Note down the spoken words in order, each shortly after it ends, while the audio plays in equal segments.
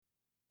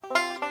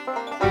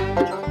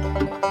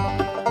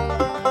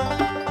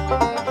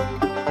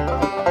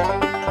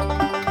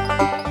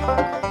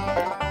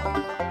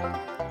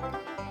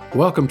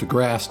Welcome to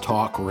Grass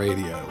Talk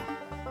Radio.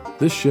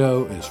 This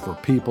show is for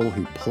people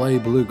who play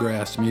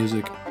bluegrass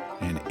music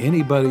and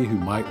anybody who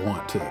might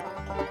want to.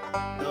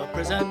 The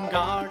prison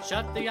guard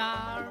shut the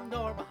iron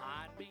door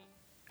behind me.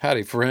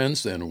 Howdy,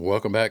 friends, and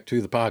welcome back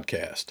to the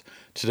podcast.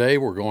 Today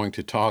we're going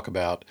to talk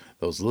about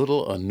those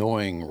little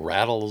annoying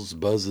rattles,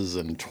 buzzes,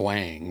 and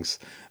twangs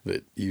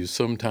that you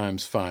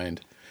sometimes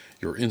find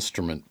your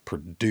instrument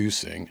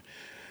producing.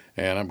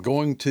 And I'm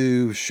going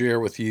to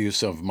share with you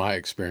some of my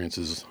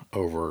experiences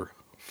over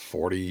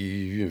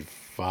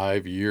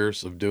 45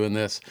 years of doing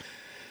this,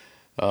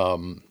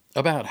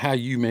 about how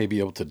you may be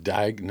able to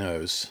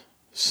diagnose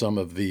some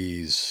of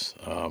these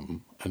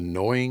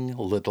annoying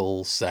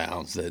little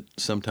sounds that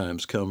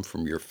sometimes come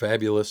from your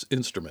fabulous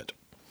instrument.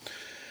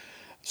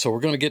 So we're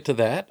going to get to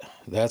that.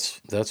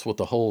 That's what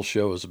the whole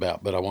show is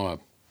about. But I want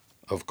to,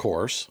 of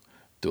course,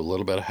 do a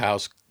little bit of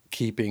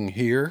housekeeping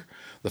here.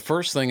 The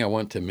first thing I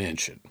want to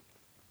mention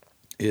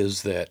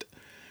is that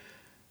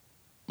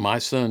my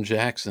son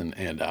Jackson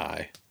and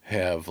I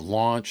have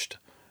launched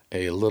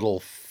a little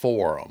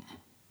forum.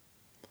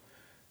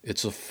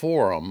 It's a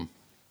forum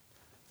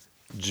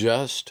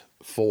just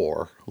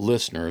for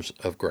listeners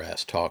of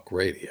Grass Talk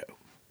Radio.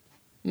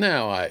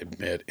 Now, I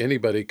admit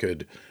anybody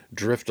could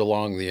drift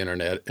along the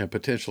internet and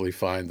potentially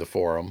find the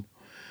forum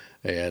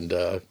and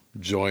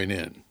join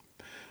in,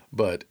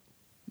 but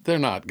they're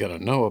not going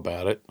to know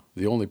about it.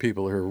 The only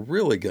people who are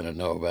really going to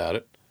know about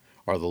it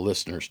are the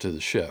listeners to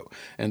the show.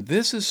 And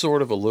this is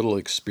sort of a little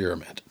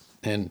experiment.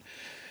 And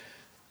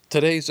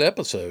today's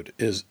episode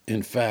is,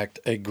 in fact,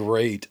 a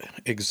great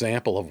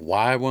example of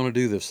why I want to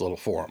do this little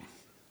forum.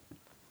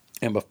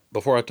 And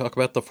before I talk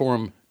about the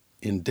forum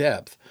in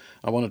depth,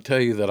 I want to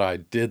tell you that I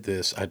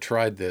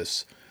tried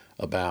this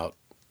about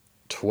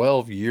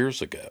 12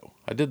 years ago.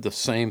 I did the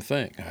same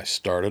thing. I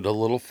started a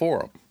little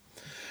forum.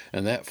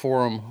 And that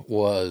forum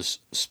was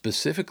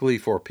specifically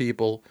for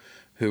people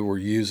who were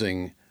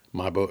using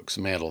my books,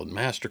 Mandolin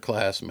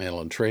Masterclass,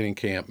 Mandolin Training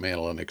Camp,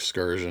 Mandolin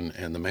Excursion,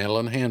 and the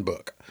Mandolin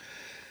Handbook.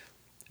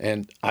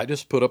 And I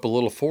just put up a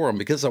little forum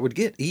because I would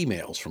get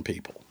emails from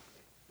people.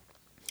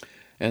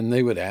 And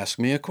they would ask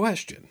me a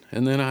question.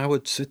 And then I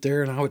would sit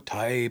there and I would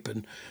type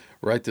and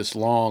write this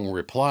long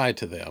reply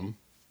to them.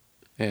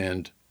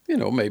 And,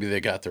 maybe they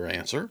got their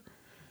answer,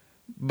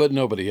 but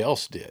nobody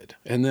else did.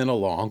 And then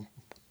a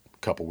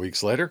couple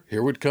weeks later,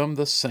 here would come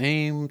the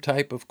same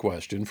type of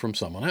question from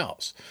someone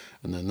else.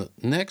 And then the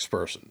next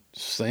person,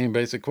 same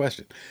basic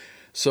question.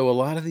 So a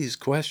lot of these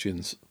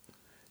questions,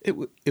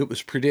 it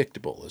was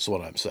predictable, is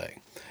what I'm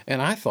saying.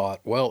 And I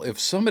thought, well, if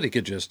somebody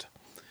could just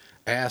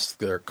ask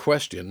their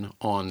question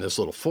on this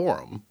little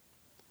forum,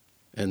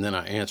 and then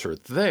I answer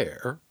it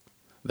there,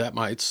 that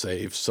might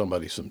save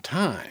somebody some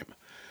time.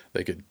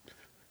 They could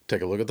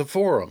take a look at the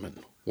forum and,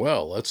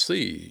 well, let's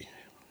see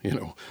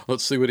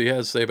what he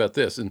has to say about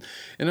this. And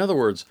in other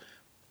words,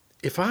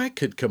 if I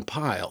could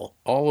compile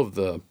all of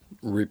the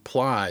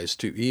replies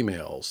to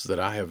emails that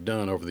I have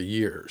done over the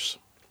years,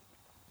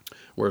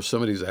 where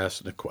somebody's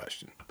asking a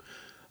question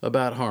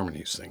about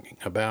harmony singing,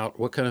 about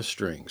what kind of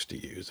strings to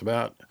use,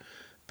 about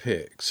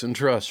picks and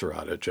truss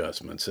rod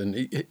adjustments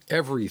and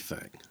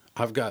everything.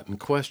 I've gotten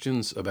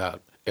questions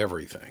about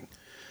everything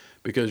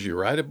because you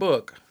write a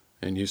book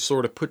and you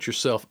sort of put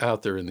yourself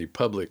out there in the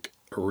public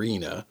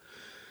arena,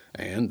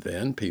 and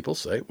then people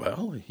say,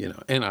 well,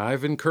 and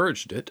I've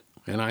encouraged it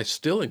and I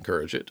still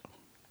encourage it.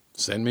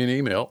 Send me an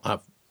email.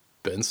 I've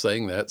been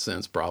saying that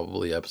since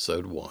probably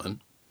episode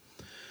 1.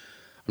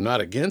 I'm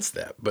not against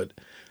that, but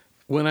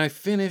when I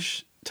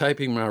finish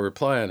typing my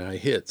reply and I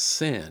hit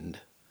send,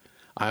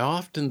 I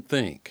often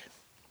think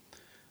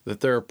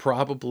that there are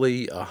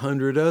probably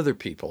 100 other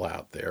people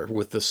out there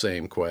with the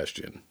same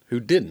question who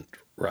didn't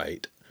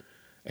write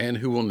and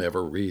who will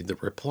never read the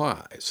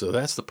reply. So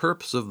that's the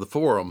purpose of the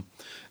forum.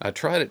 I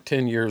tried it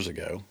 12 years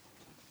ago.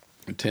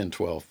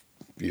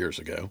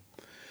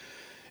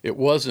 It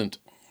wasn't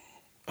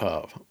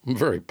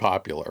very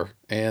popular.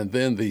 And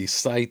then the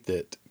site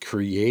that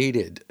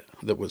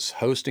was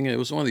hosting it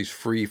was one of these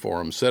free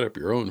forums, set up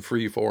your own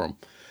free forum.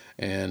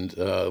 And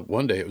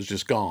one day it was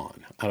just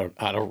gone.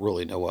 I don't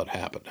really know what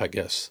happened. I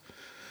guess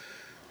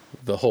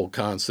the whole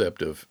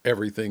concept of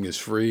everything is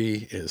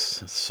free is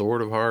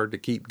sort of hard to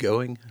keep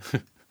going.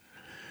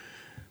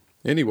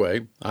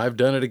 Anyway, I've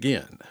done it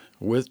again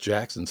with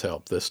Jackson's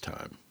help this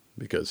time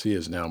because he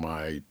is now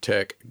my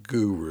tech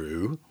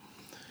guru.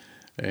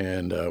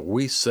 And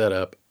we set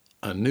up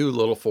a new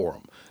little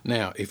forum.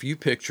 Now, if you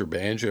picture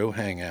Banjo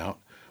Hangout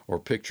or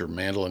picture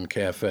Mandolin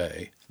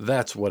Cafe,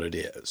 that's what it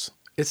is.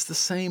 It's the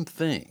same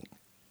thing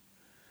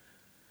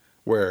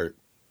where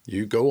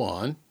you go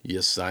on,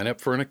 you sign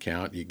up for an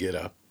account, you get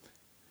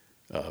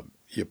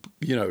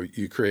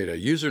you create a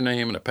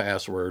username and a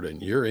password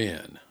and you're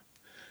in.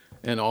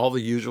 And all the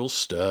usual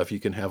stuff.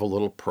 You can have a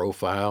little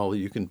profile.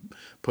 You can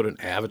put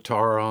an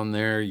avatar on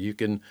there. You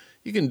can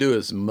do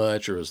as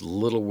much or as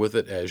little with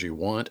it as you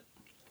want.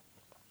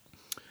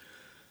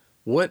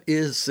 What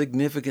is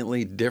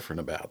significantly different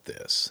about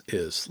this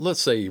is, let's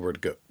say you were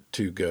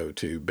to go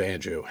to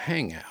Banjo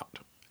Hangout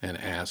and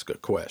ask a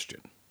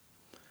question.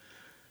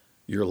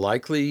 you're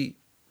likely,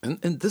 and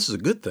this is a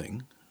good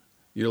thing,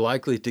 you're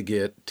likely to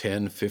get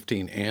 10,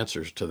 15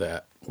 answers to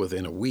that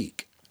within a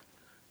week,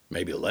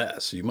 maybe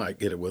less. You might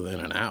get it within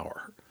an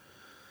hour.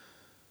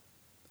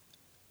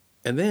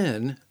 And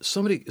then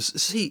somebody,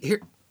 see,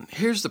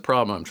 here's the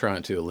problem I'm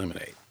trying to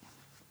eliminate.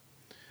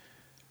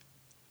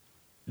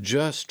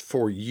 Just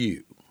for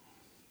you.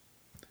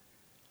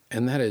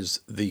 And that is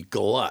the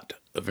glut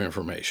of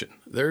information.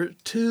 There are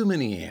too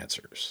many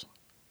answers,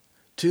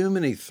 too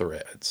many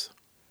threads.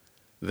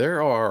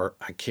 There are,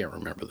 I can't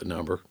remember the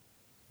number,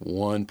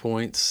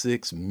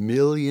 1.6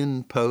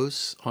 million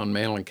posts on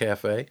Manlin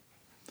Cafe.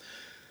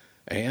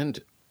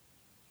 And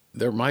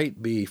there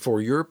might be,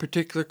 for your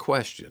particular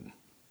question,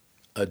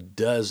 a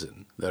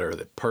dozen that are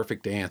the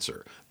perfect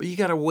answer. But you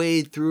got to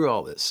wade through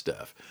all this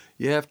stuff.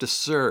 You have to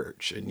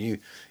search, and you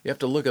have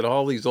to look at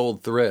all these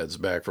old threads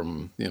back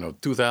from,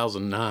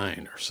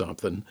 2009 or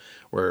something,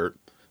 where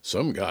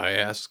some guy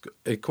asked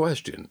a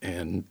question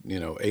and,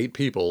 8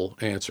 people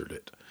answered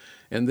it.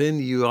 And then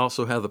you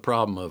also have the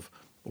problem of,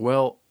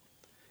 well,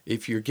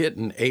 if you're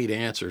getting 8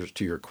 answers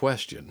to your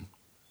question,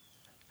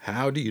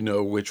 how do you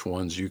know which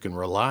ones you can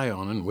rely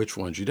on and which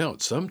ones you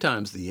don't?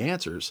 Sometimes the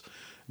answers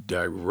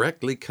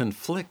directly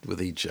conflict with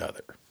each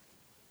other.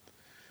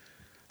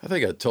 I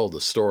think I told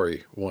the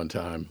story one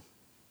time.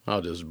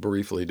 I'll just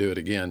briefly do it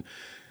again.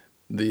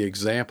 The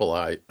example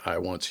I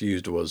once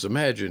used was,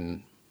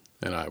 imagine,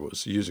 and I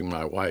was using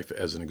my wife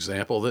as an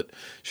example, that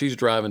she's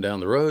driving down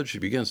the road. She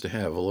begins to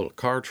have a little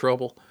car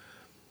trouble,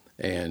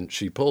 and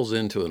she pulls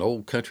into an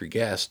old country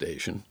gas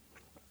station,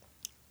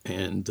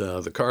 and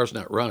the car's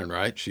not running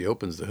right. She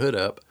opens the hood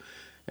up,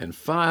 and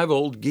 5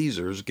 old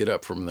geezers get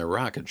up from their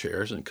rocking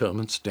chairs and come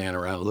and stand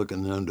around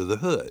looking under the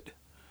hood.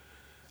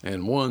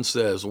 And one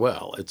says,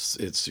 well,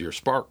 it's your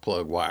spark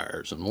plug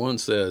wires. And one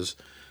says,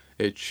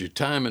 it's your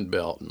timing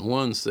belt. And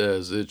one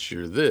says, it's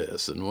your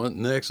this. And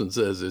next one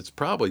says, it's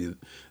probably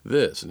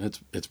this. And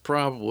it's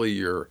probably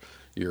your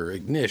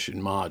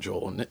ignition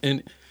module.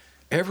 And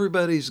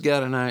everybody's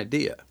got an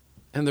idea.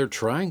 And they're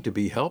trying to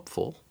be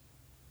helpful.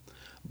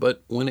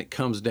 But when it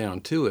comes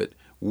down to it,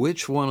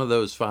 which one of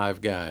those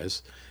 5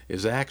 guys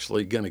is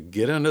actually going to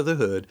get under the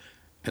hood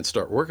and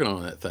start working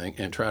on that thing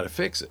and try to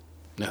fix it?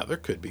 Now, there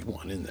could be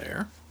one in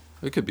there.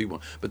 There could be one.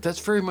 But that's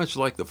very much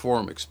like the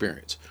forum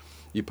experience.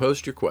 You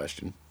post your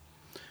question,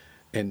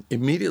 and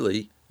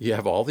immediately you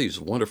have all these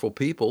wonderful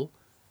people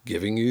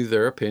giving you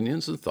their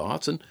opinions and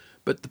thoughts.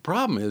 But the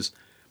problem is,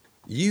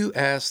 you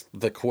ask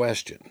the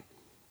question,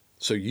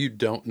 so you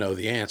don't know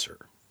the answer,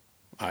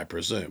 I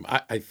presume.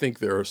 I think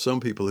there are some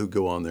people who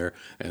go on there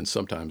and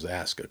sometimes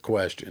ask a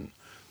question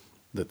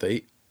that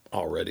they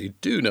already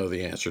do know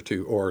the answer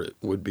to, or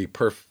would be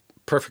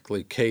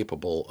perfectly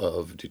capable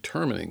of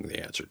determining the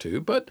answer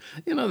to, but,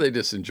 they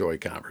just enjoy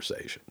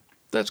conversation.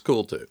 That's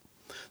cool too.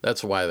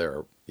 That's why there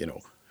are,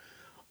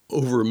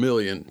 over 1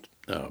 million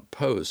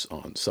posts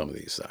on some of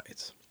these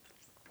sites.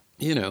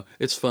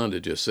 It's fun to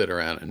just sit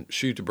around and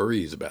shoot the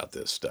breeze about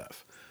this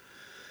stuff.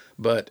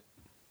 But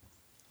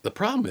the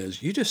problem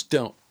is, you just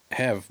don't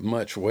have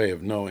much way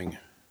of knowing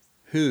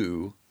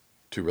who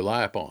to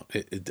rely upon,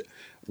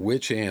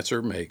 which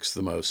answer makes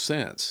the most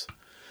sense.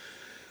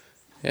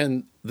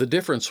 And the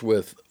difference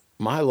with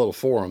my little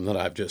forum that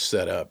I've just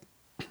set up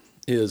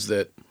is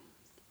that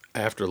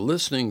after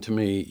listening to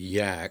me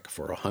yak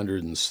for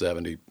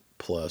 170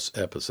 plus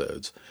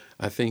episodes,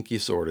 I think you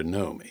sort of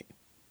know me.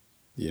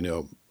 You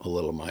know a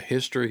little of my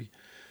history.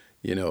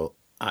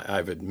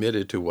 I've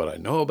admitted to what I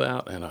know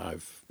about, and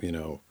I've,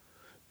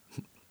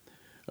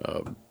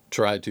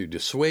 tried to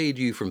dissuade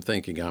you from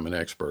thinking I'm an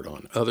expert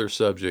on other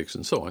subjects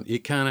and so on. You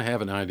kind of have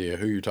an idea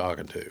who you're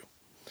talking to.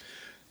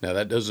 Now,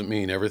 that doesn't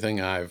mean everything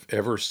I've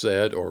ever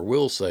said or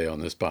will say on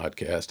this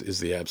podcast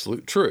is the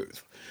absolute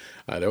truth.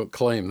 I don't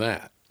claim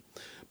that.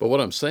 But what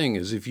I'm saying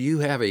is, if you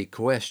have a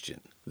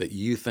question that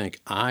you think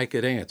I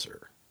could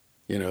answer,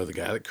 the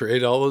guy that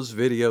created all those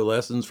video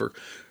lessons for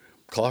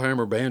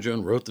clawhammer banjo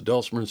and wrote the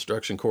dulcimer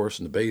instruction course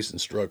and the bass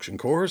instruction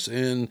course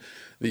and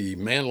the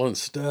mandolin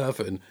stuff,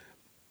 and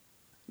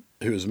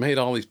who has made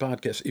all these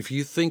podcasts, if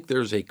you think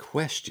there's a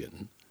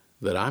question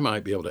that I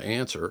might be able to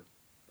answer,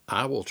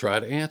 I will try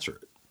to answer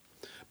it.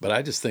 But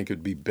I just think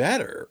it'd be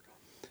better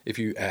if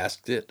you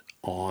asked it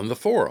on the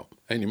forum.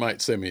 And you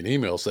might send me an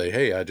email, say,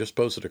 hey, I just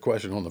posted a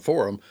question on the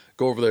forum.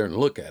 Go over there and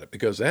look at it.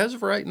 Because as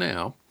of right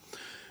now,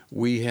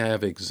 we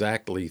have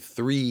exactly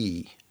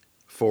 3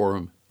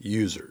 forum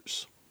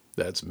users.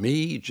 That's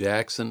me,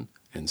 Jackson,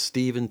 and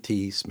Stephen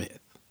T.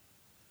 Smith.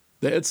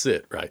 That's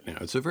it right now.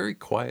 It's a very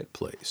quiet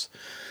place.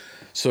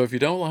 So if you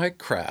don't like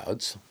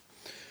crowds,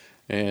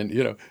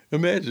 and,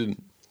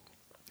 imagine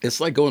it's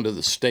like going to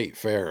the state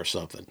fair or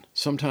something.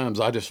 Sometimes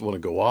I just want to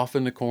go off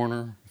in the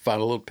corner, find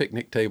a little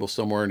picnic table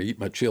somewhere and eat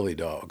my chili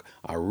dog.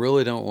 I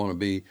really don't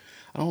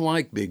I don't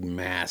like big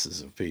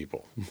masses of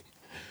people.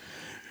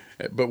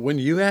 But when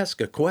you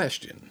ask a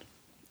question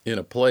in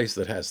a place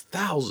that has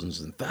thousands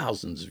and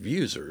thousands of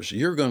users,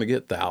 you're going to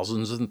get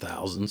thousands and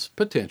thousands,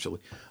 potentially,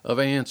 of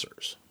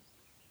answers.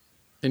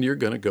 And you're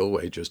going to go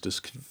away just as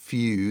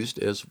confused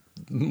as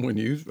when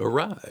you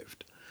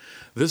arrived.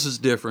 This is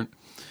different.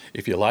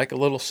 If you like a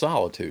little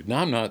solitude,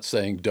 now I'm not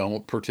saying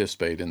don't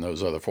participate in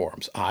those other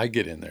forums. I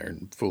get in there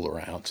and fool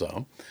around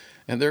some,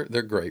 and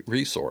they're great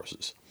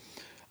resources.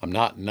 I'm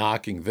not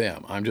knocking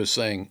them. I'm just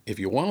saying if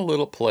you want a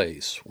little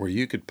place where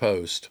you could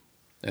post,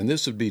 and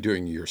this would be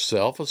doing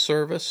yourself a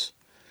service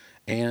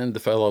and the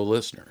fellow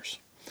listeners.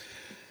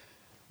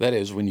 That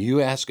is, when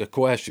you ask a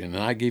question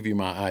and I give you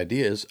my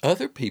ideas,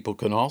 other people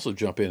can also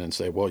jump in and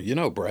say,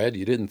 well, Brad,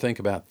 you didn't think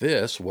about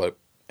this. What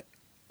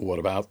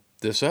about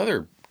this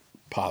other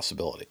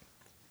possibility?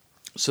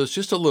 So it's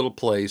just a little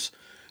place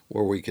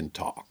where we can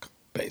talk,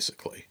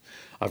 basically.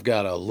 I've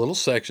got a little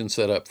section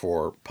set up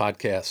for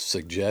podcast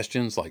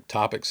suggestions, like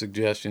topic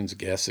suggestions,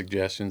 guest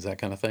suggestions, that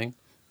kind of thing.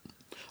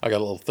 I got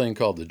a little thing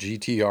called the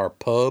GTR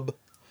Pub,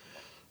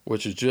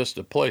 which is just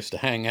a place to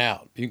hang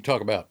out. You can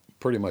talk about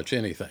pretty much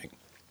anything.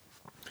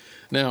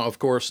 Now, of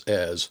course,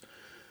 as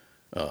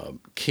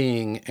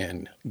king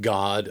and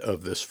god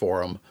of this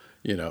forum,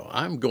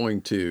 I'm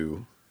going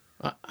to,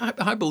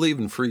 I believe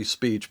in free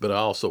speech, but I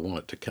also want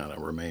it to kind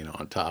of remain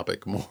on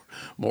topic more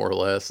or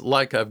less,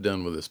 like I've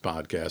done with this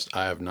podcast.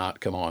 I have not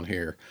come on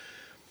here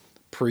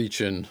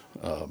preaching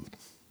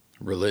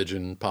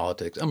religion,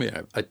 politics. I mean,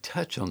 I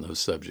touch on those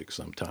subjects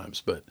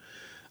sometimes, but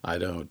I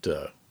don't,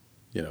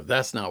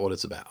 that's not what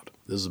it's about.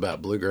 This is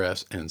about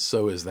bluegrass, and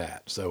so is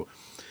that. So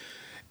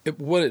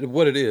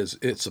what it is,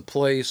 it's a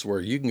place where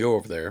you can go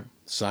over there,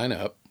 sign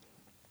up,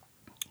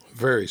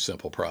 very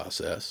simple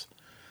process.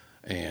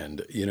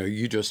 And,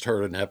 you just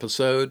heard an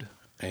episode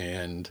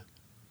and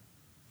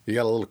you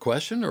got a little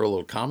question or a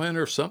little comment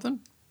or something,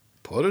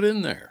 put it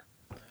in there.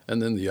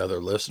 And then the other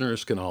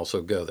listeners can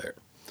also go there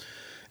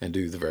and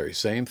do the very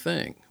same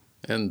thing.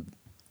 And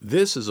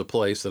this is a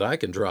place that I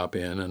can drop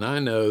in, and I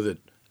know that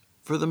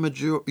for the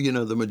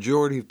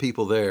majority of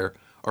people there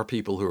are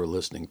people who are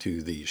listening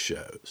to these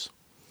shows.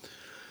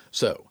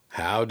 So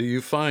how do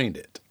you find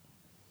it?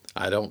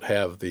 I don't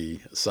have the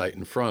site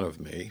in front of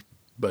me,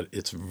 but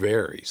it's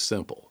very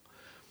simple.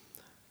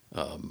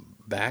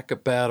 Back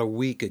about a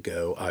week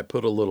ago, I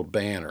put a little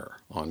banner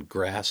on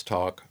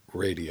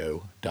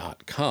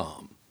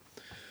grasstalkradio.com.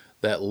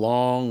 That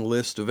long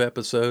list of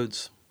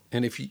episodes,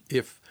 and if you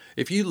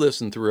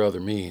listen through other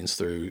means,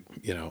 through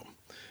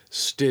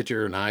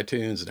Stitcher and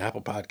iTunes and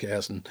Apple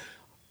Podcasts and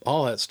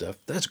all that stuff,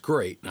 that's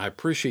great. And I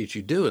appreciate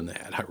you doing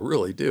that. I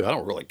really do. I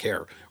don't really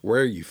care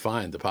where you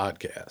find the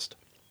podcast.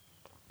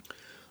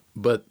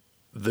 But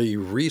the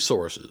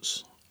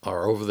resources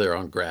are over there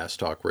on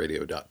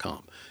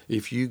grasstalkradio.com.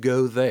 If you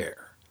go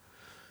there,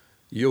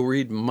 you'll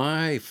read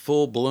my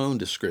full-blown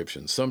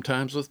description,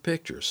 sometimes with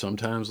pictures,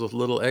 sometimes with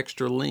little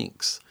extra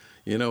links,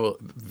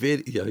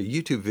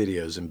 YouTube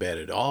videos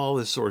embedded, all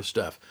this sort of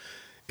stuff.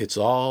 It's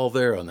all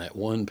there on that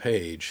one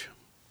page,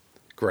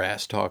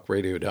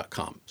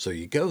 grasstalkradio.com. So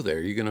you go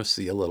there, you're going to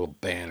see a little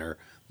banner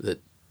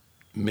that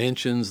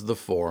mentions the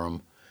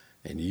forum,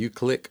 and you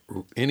click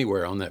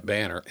anywhere on that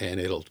banner and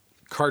it'll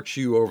cart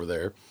you over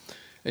there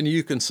and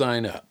you can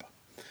sign up.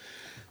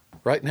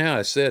 Right now,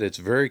 I said it's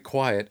very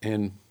quiet,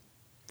 and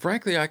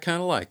frankly, I kind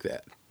of like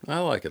that. I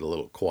like it a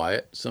little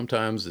quiet.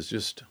 Sometimes it's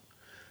just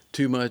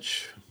too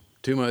much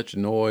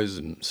noise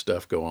and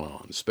stuff going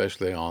on,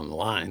 especially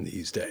online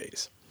these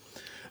days.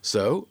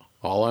 So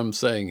all I'm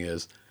saying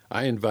is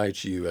I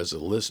invite you as a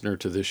listener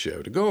to this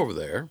show to go over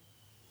there,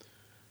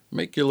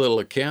 make your little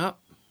account,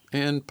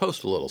 and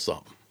post a little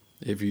something.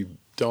 If you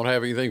don't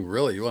have anything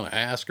really you want to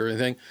ask or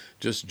anything,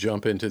 just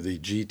jump into the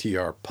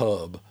GTR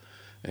Pub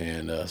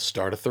and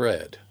start a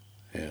thread.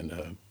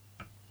 And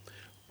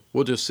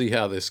we'll just see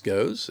how this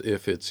goes.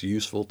 If it's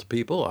useful to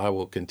people, I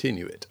will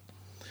continue it.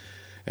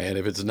 And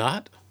if it's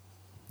not,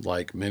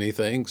 like many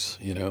things,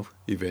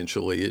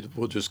 eventually it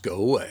will just go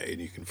away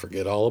and you can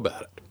forget all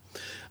about it.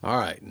 All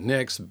right,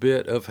 next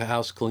bit of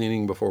house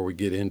cleaning before we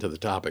get into the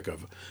topic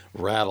of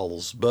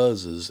rattles,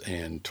 buzzes,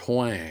 and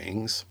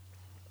twangs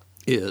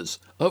is,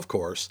 of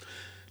course,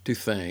 to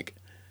thank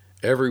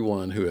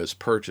everyone who has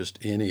purchased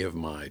any of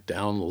my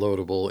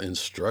downloadable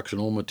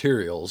instructional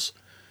materials,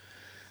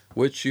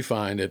 which you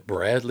find at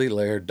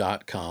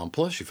bradleylaird.com.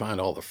 Plus, you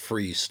find all the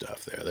free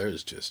stuff there.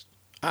 There's just,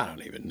 I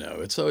don't even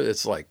know.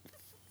 It's like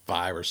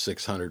 500 or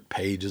 600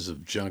 pages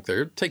of junk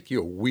there. It'll take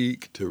you a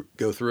week to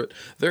go through it.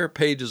 There are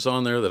pages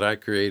on there that I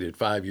created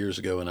 5 years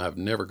ago and I've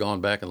never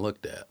gone back and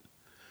looked at.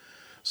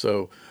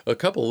 So a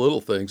couple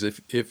little things.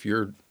 If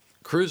you're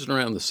cruising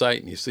around the site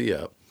and you see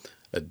a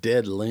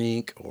dead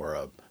link or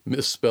a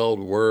misspelled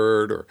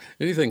word or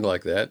anything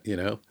like that,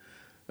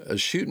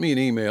 shoot me an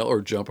email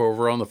or jump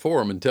over on the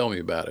forum and tell me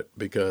about it,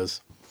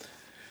 because,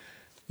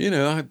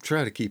 I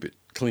try to keep it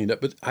cleaned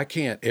up, but I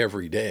can't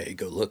every day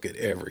go look at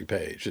every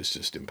page. It's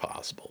just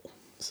impossible.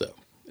 So,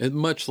 and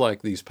much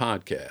like these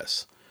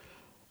podcasts,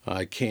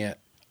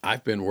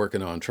 I've been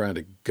working on trying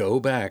to go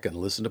back and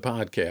listen to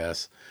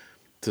podcasts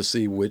to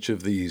see which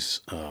of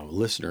these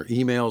listener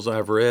emails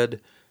I've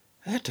read.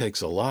 That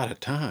takes a lot of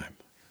time.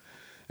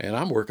 And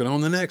I'm working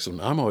on the next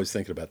one. I'm always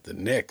thinking about the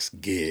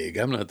next gig.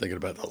 I'm not thinking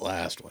about the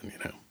last one,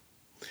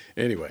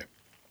 Anyway,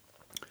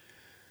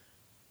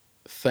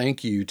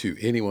 thank you to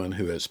anyone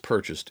who has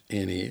purchased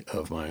any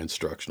of my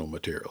instructional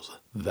materials.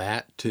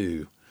 That,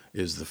 too,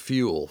 is the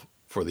fuel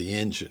for the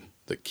engine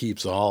that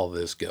keeps all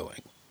this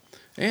going.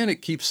 And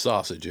it keeps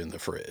sausage in the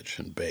fridge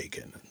and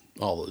bacon and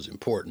all those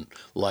important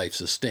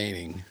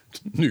life-sustaining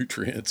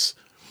nutrients.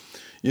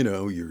 You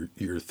know,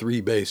 your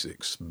three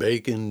basics: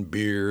 bacon,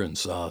 beer, and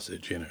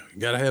sausage. You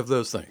got to have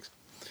those things.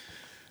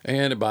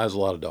 And it buys a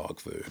lot of dog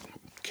food,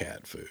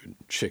 cat food,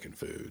 chicken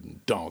food,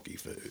 and donkey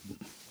food,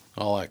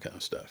 all that kind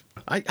of stuff.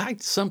 I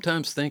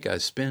sometimes think I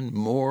spend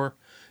more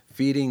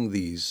feeding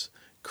these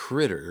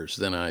critters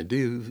than I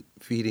do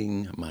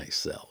feeding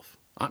myself.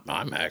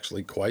 I'm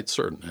actually quite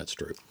certain that's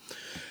true.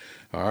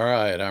 All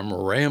right, I'm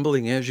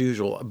rambling as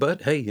usual,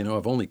 but hey,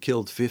 I've only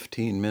killed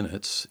 15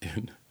 minutes,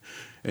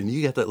 and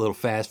you got that little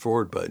fast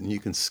forward button. You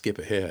can skip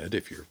ahead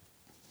if you're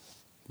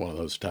one of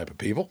those type of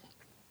people.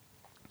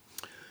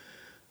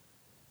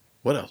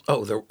 What else?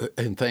 Oh,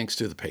 and thanks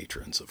to the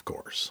patrons, of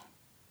course.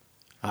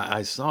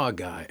 I saw a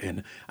guy,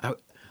 and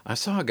I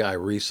saw a guy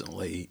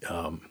recently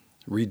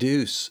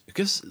reduce,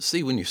 because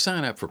see, when you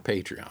sign up for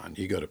Patreon,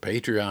 you go to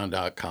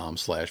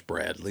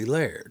patreon.com/Bradley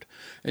Laird,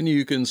 and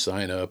you can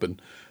sign up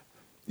and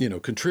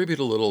contribute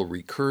a little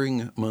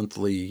recurring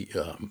monthly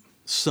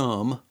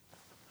sum,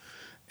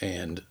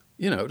 and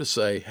to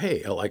say,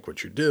 hey, I like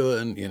what you're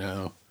doing,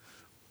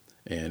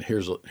 and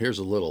here's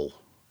a little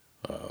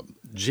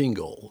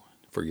jingle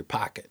for your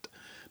pocket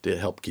to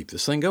help keep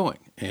this thing going,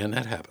 and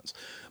that happens.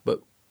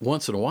 But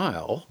once in a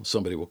while,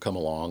 somebody will come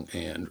along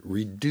and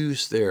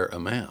reduce their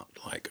amount.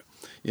 Like,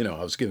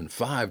 I was given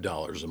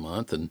 $5 a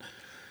month, and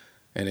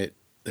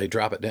they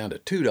drop it down to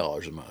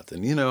 $2 a month,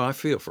 and I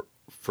feel for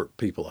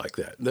people like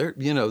that.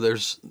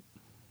 There's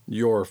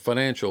your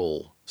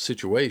financial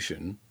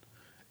situation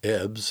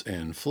ebbs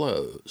and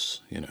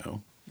flows,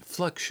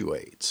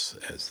 fluctuates,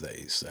 as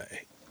they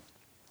say.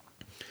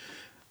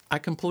 I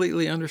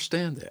completely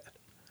understand that.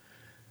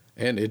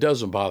 And it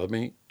doesn't bother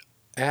me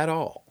at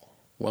all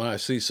when I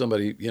see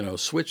somebody,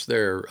 switch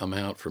their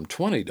amount from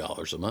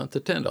 $20 a month to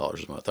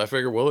 $10 a month. I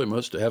figure, well, they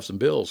must have some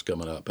bills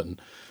coming up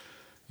and,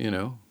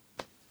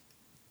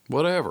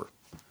 whatever.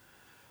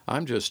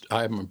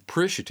 I'm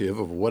appreciative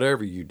of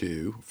whatever you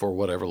do for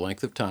whatever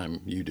length of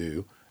time you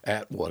do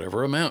at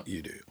whatever amount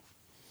you do.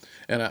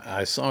 And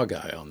I saw a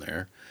guy on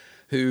there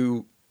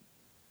who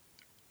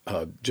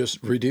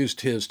just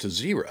reduced his to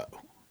 $0.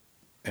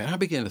 And I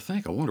began to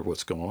think, I wonder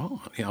what's going on.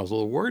 I was a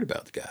little worried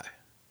about the guy.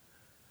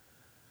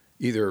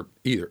 Either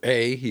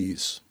A,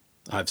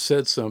 I've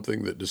said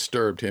something that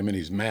disturbed him and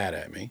he's mad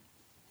at me,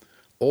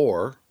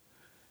 or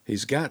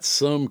he's got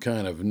some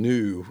kind of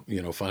new,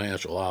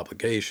 financial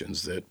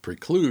obligations that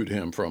preclude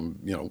him from,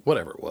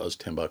 whatever it was,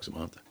 $10 a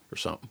month or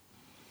something.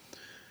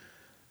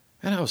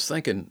 And I was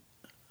thinking,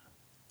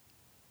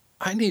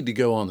 I need to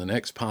go on the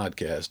next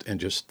podcast and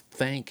just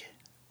thank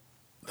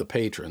the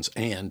patrons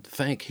and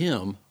thank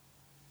him.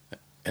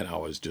 And I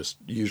always just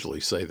usually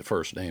say the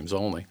first names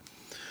only.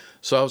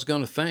 So I was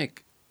going to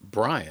thank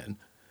Brian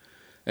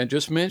and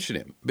just mention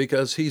him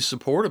because he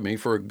supported me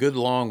for a good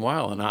long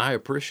while, and I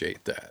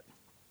appreciate that.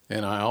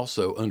 And I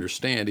also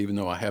understand, even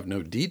though I have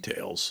no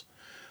details,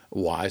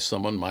 why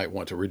someone might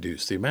want to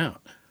reduce the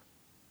amount.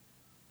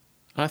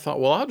 I thought,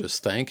 well, I'll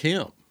just thank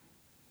him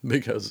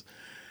because,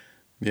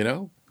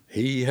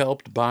 he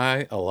helped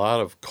buy a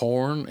lot of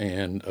corn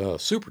and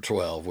Super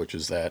 12, which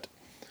is that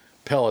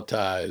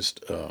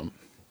pelletized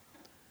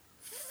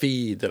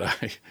feed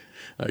that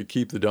I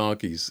keep the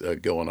donkeys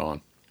going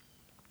on.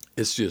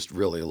 It's just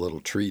really a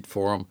little treat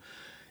for them.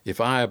 If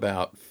I,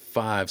 about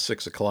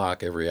 5-6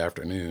 o'clock every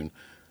afternoon,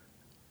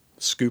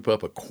 scoop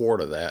up a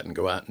quart of that and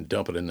go out and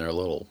dump it in their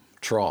little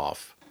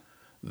trough,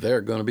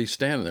 they're going to be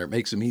standing there. It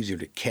makes them easier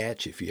to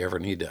catch if you ever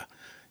need to,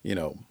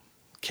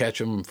 catch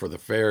them for the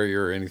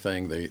farrier or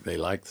anything. They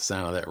like the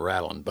sound of that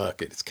rattling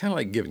bucket. It's kind of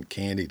like giving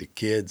candy to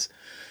kids.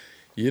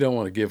 You don't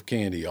want to give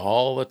candy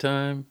all the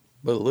time,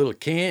 but a little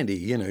candy,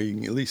 you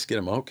can at least get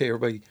them, okay,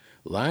 everybody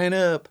line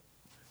up.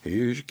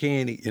 Here's your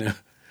candy,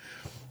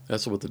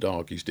 That's what the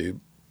donkeys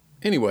do.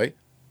 Anyway,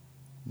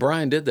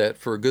 Brian did that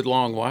for a good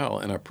long while,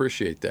 and I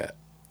appreciate that.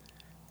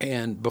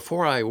 And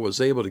before I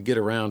was able to get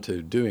around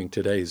to doing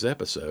today's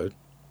episode,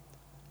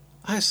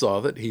 I saw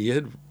that he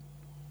had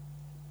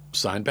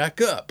signed back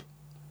up.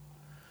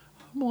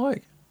 I'm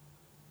like,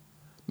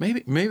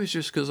 maybe it's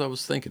just because I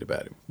was thinking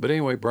about him. But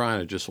anyway,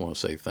 Brian, I just want to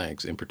say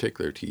thanks, in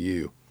particular to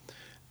you.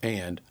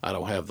 And I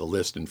don't have the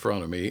list in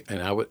front of me,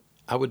 and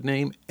I would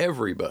name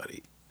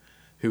everybody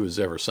who has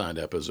ever signed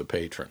up as a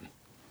patron,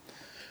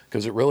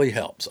 because it really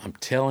helps. I'm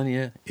telling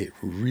you, it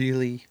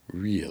really,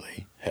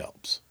 really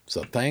helps.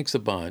 So thanks a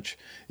bunch.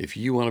 If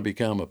you want to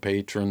become a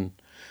patron,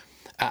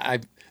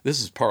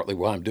 this is partly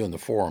why I'm doing the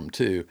forum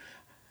too.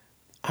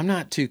 I'm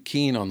not too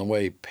keen on the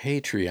way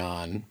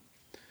Patreon,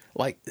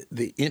 like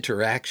the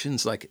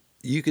interactions, like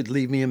you could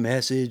leave me a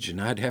message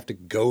and I'd have to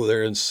go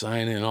there and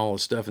sign in all the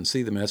stuff and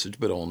see the message,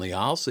 but only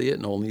I'll see it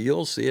and only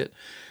you'll see it.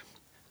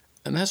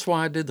 And that's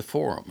why I did the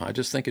forum. I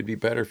just think it'd be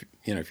better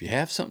if you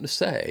have something to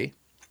say,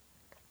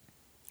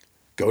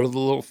 go to the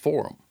little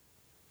forum.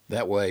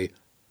 That way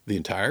the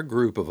entire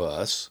group of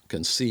us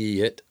can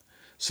see it,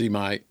 see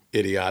my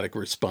idiotic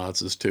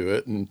responses to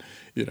it, and,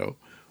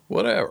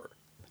 whatever.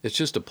 It's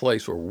just a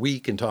place where we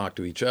can talk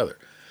to each other.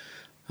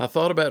 I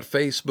thought about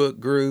Facebook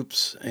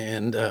groups,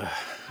 and I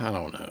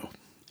don't know.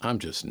 I'm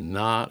just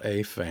not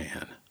a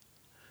fan.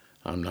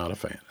 I'm not a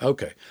fan.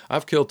 Okay,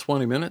 I've killed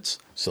 20 minutes,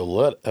 so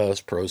let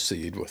us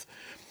proceed with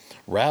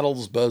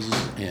rattles,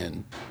 buzzes,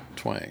 and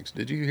twangs.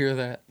 Did you hear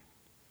that?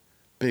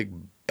 Big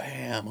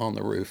bam on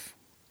the roof.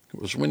 It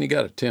was when you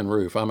got a tin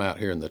roof. I'm out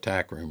here in the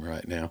tack room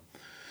right now.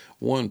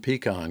 One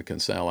pecan can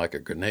sound like a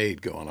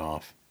grenade going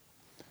off.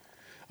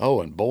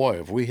 Oh, and boy,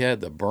 have we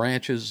had the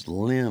branches,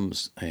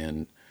 limbs,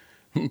 and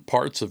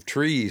parts of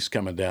trees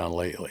coming down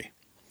lately.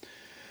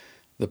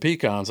 The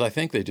pecans, I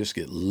think they just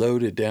get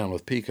loaded down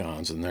with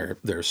pecans, and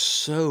they're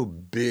so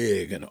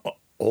big and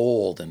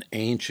old and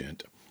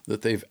ancient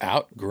that they've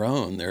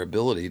outgrown their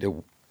ability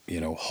to,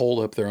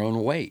 hold up their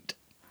own weight.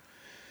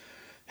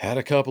 Had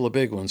a couple of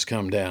big ones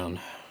come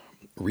down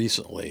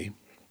recently,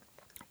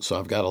 so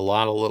I've got a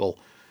lot of little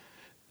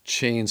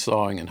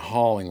chainsawing and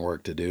hauling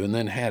work to do, and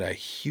then had a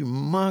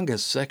humongous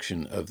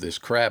section of this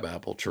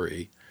crabapple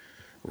tree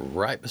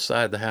right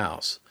beside the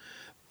house.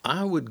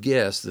 I would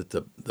guess that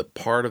the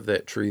part of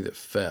that tree that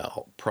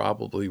fell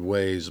probably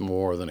weighs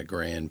more than a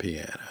grand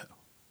piano.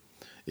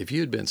 If you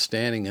had been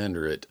standing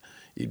under it,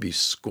 you'd be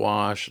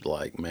squashed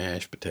like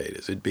mashed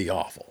potatoes. It'd be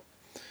awful.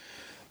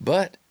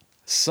 But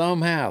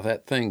somehow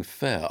that thing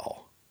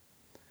fell.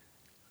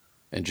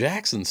 And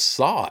Jackson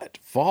saw it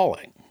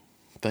falling.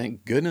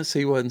 Thank goodness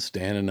he wasn't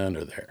standing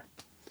under there.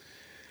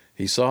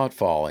 He saw it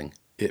falling.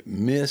 It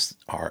missed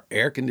our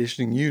air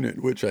conditioning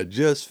unit, which I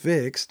just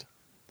fixed.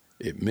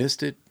 It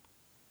missed it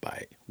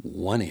by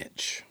 1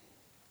 inch.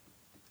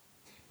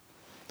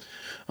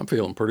 I'm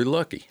feeling pretty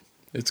lucky.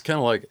 It's kind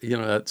of like,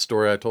 that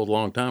story I told a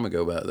long time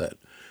ago about that.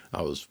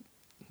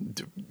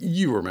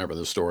 You remember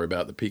the story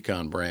about the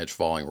pecan branch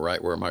falling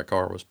right where my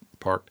car was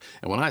parked.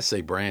 And when I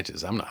say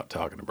branches, I'm not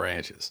talking to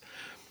branches.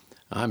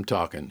 I'm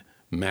talking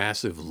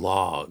massive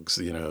logs,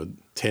 10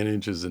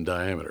 inches in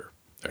diameter.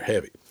 They're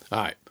heavy.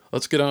 All right,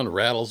 let's get on to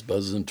rattles,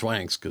 buzzes, and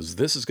twangs, because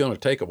this is going to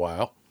take a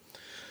while.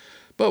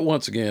 But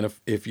once again,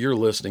 if you're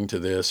listening to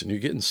this and you're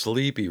getting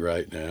sleepy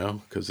right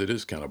now, because it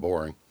is kind of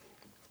boring,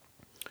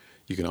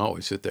 you can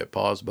always hit that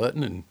pause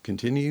button and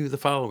continue the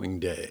following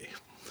day.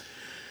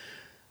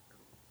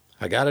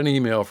 I got an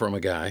email from a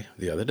guy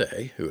the other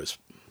day who is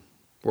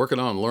working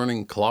on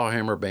learning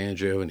clawhammer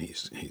banjo, and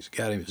he's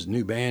got his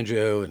new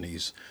banjo, and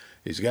he's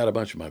got a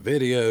bunch of my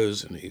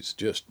videos, and he's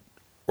just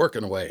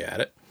working away at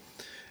it.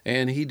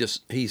 And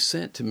he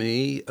sent to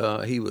me,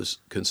 he was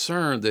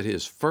concerned that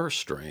his first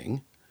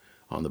string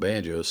on the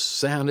banjo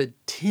sounded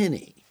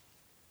tinny,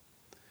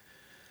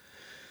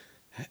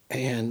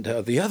 and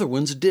the other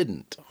ones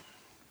didn't.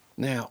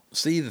 Now,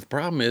 see, the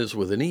problem is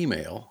with an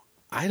email,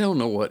 I don't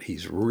know what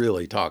he's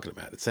really talking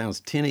about. It sounds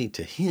tinny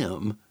to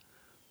him,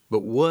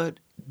 but what's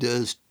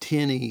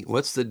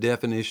the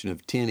definition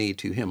of tinny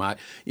to him?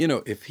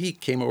 If he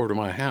came over to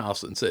my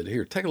house and said,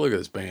 here, take a look at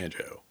this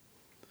banjo,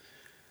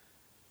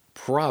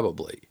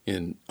 probably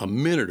in a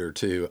minute or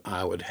two,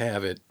 I would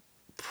have it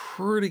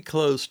pretty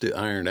close to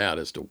ironed out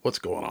as to what's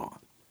going on.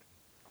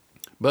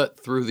 But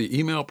through the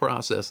email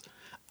process,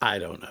 I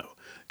don't know.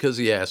 Because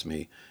he asked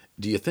me,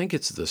 do you think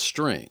it's the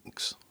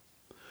strings?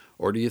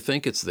 Or do you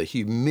think it's the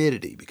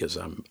humidity? Because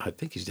I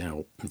think he's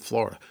down in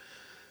Florida.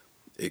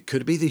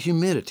 Could it be the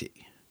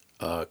humidity?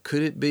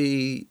 Could it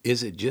be,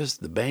 is it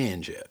just the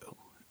banjo?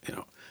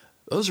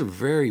 Those are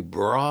very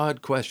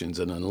broad questions.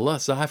 And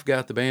unless I've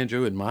got the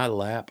banjo in my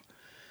lap,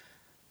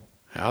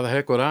 how the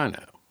heck would I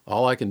know?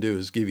 All I can do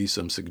is give you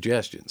some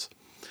suggestions.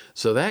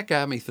 So that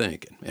got me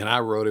thinking, and I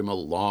wrote him a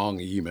long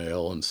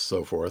email and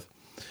so forth.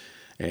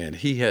 And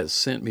he has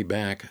sent me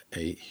back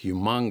a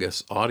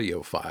humongous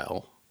audio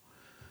file.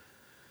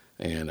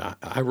 And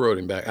I wrote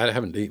him back. I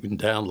haven't even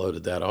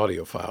downloaded that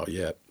audio file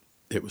yet.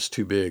 It was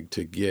too big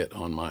to get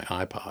on my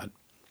iPod.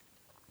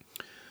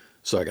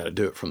 So I got to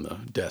do it from the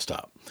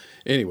desktop.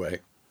 Anyway,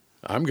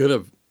 I'm going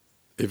to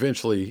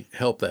eventually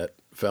help that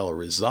fella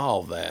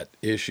resolve that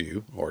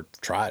issue, or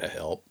try to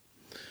help.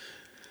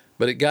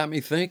 But it got me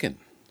thinking,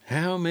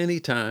 how many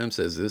times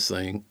has this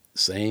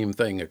same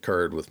thing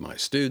occurred with my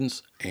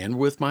students and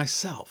with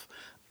myself?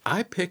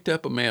 I picked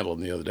up a mandolin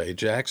the other day.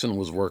 Jackson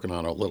was working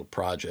on a little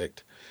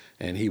project,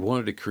 and he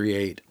wanted to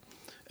create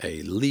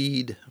a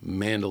lead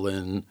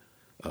mandolin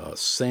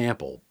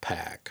sample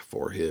pack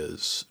for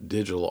his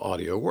digital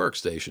audio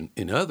workstation.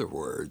 In other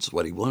words,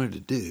 what he wanted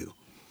to do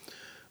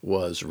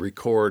was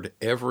record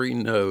every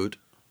note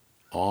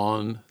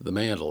on the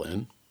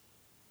mandolin,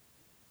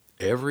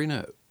 every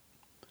note,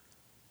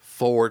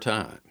 4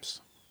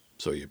 times.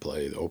 So you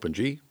play the open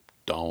G,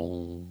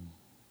 dong,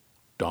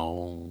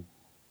 dong,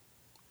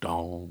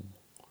 dong,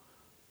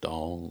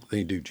 dong. Then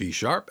you do G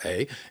sharp,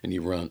 A, and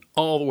you run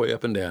all the way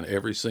up and down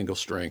every single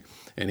string.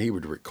 And he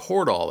would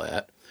record all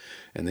that,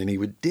 and then he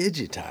would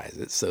digitize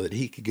it so that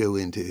he could go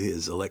into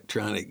his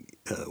electronic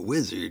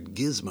wizard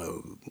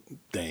gizmo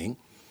thing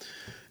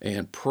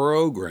and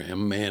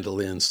program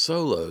mandolin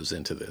solos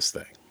into this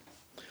thing.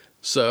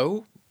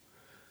 So,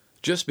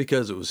 just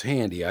because it was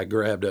handy, I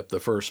grabbed up the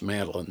first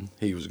mandolin.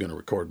 He was going to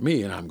record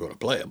me, and I'm going to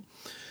play him.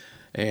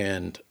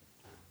 And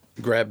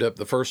grabbed up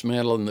the first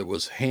mandolin that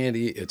was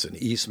handy. It's an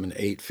Eastman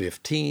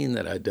 815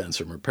 that I'd done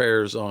some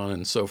repairs on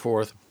and so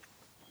forth.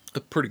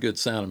 A pretty good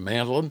sounding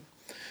mandolin.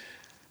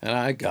 And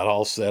I got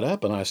all set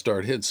up, and I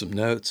started hitting some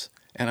notes,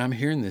 and I'm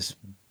hearing this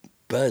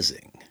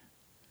buzzing.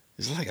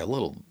 It's like a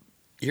little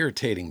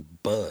irritating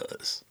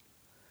buzz.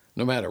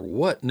 No matter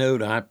what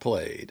note I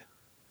played,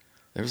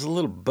 there was a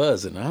little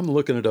buzz, and I'm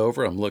looking it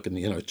over. I'm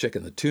looking,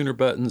 checking the tuner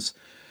buttons,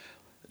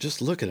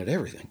 just looking at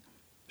everything,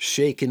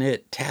 shaking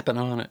it, tapping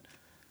on it.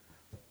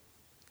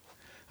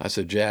 I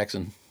said,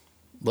 Jackson,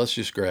 let's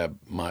just grab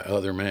my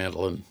other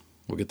mandolin.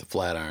 We'll get the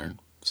flat iron.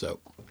 So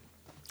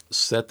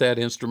set that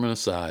instrument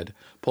aside,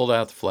 pulled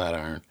out the flat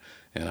iron,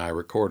 and I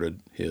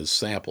recorded his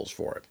samples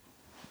for it.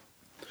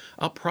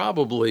 I'll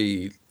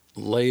probably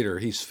later,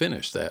 he's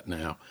finished that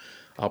now,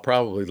 I'll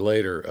probably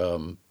later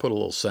put a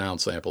little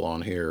sound sample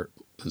on here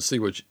and see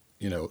what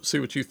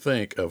you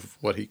think of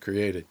what he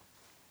created.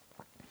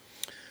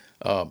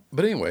 But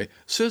anyway,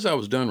 as soon as I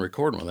was done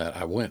recording with that,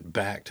 I went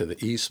back to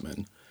the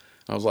Eastman.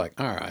 I was like,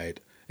 all right,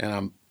 and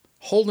I'm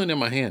holding it in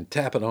my hand,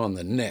 tapping on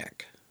the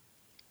neck,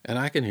 and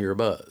I can hear a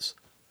buzz.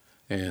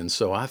 And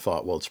so I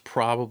thought, well, it's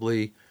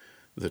probably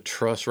the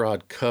truss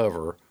rod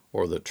cover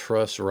or the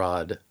truss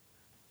rod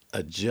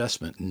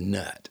adjustment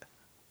nut.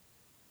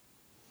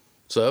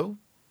 So,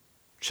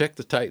 checked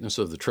the tightness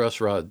of the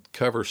truss rod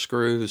cover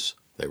screws.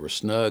 They were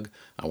snug.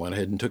 I went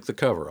ahead and took the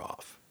cover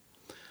off.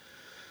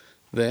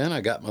 Then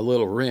I got my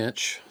little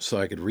wrench so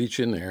I could reach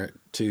in there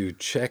to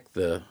check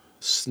the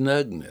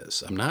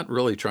snugness. I'm not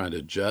really trying to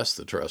adjust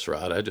the truss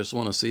rod. I just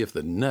want to see if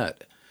the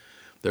nut,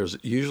 there's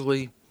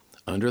usually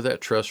under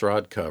that truss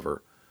rod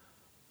cover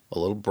a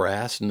little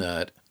brass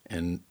nut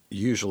and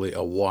usually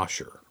a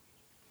washer.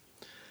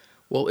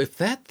 Well, if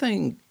that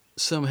thing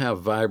somehow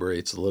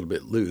vibrates a little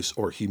bit loose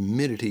or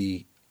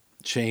humidity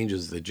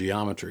changes the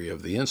geometry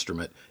of the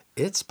instrument,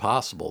 it's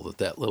possible that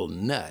that little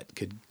nut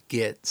could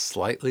get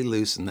slightly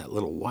loose and that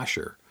little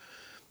washer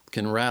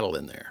can rattle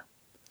in there.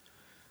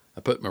 I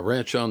put my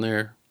wrench on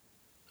there.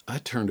 I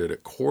turned it a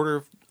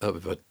quarter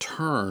of a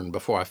turn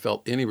before I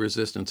felt any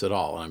resistance at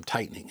all, and I'm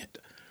tightening it.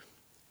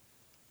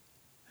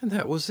 And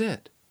that was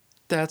it.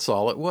 That's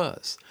all it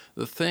was.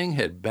 The thing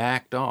had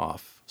backed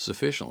off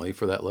sufficiently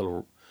for that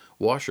little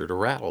washer to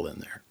rattle in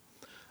there.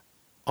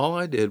 All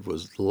I did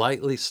was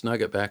lightly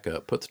snug it back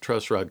up, put the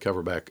truss rod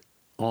cover back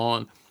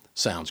on.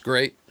 Sounds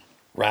great.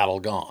 Rattle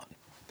gone.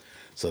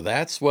 So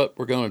that's what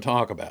we're going to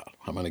talk about.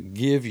 I'm going to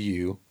give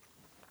you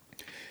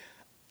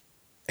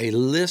a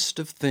list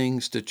of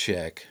things to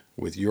check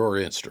with your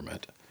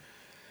instrument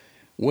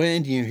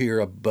when you hear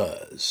a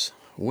buzz,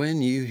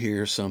 when you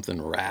hear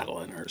something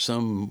rattling or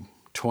some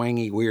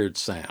twangy weird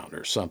sound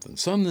or something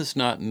that's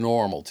not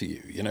normal to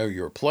you. You know,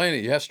 you were playing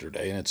it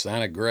yesterday and it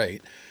sounded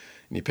great,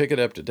 and you pick it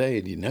up today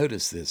and you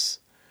notice this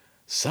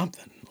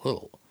something, a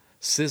little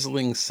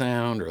sizzling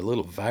sound or a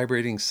little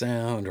vibrating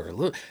sound or a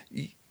little...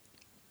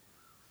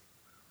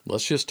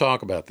 Let's just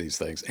talk about these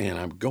things, and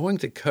I'm going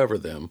to cover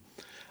them.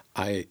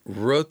 I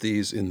wrote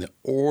these in the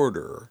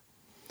order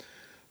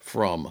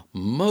from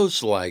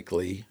most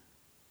likely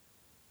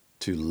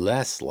to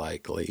less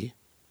likely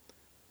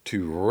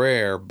to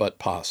rare but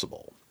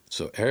possible.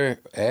 So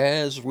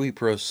as we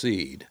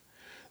proceed,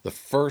 the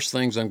first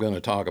things I'm going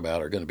to talk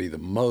about are going to be the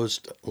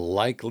most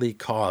likely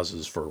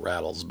causes for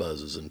rattles,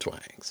 buzzes, and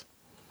twangs.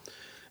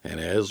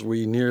 And as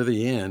we near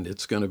the end,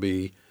 it's going to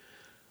be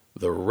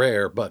the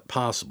rare but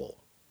possible.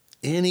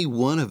 Any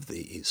one of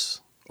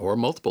these, or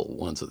multiple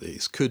ones of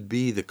these, could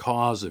be the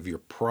cause of your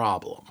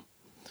problem.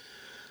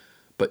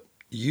 But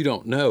you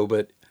don't know.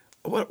 But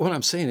what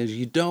I'm saying is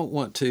you don't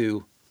want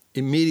to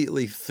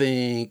immediately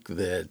think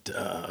that,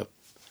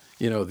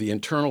 the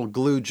internal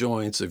glue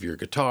joints of your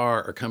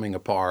guitar are coming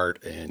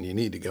apart and you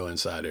need to go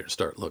inside it and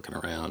start looking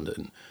around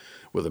and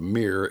with a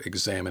mirror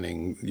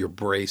examining your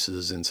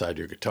braces inside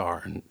your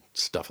guitar and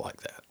stuff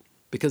like that.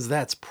 Because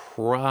that's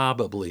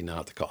probably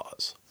not the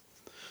cause.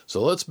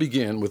 So let's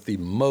begin with the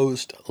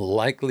most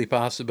likely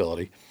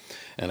possibility,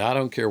 and I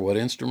don't care what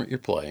instrument you're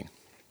playing.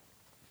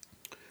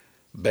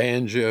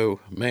 Banjo,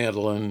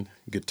 mandolin,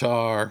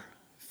 guitar,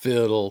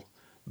 fiddle,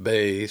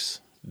 bass,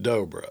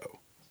 dobro.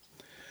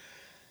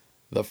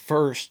 The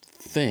first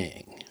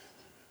thing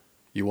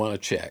you want to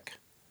check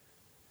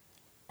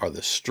are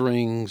the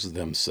strings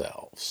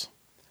themselves.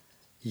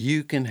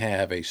 You can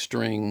have a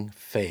string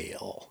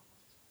fail,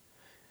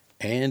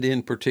 and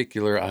in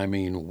particular, I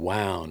mean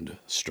wound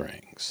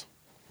strings.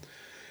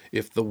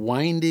 If the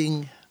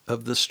winding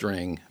of the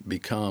string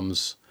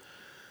becomes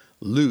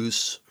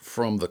loose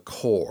from the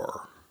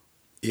core,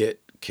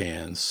 it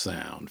can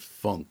sound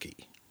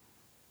funky.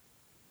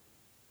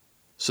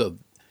 So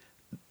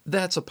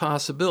that's a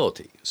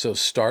possibility. So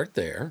start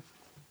there.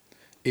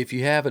 If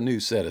you have a new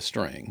set of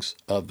strings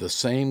of the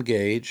same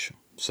gauge,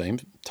 same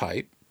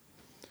type,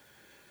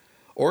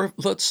 or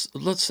let's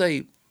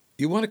say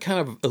you want to kind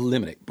of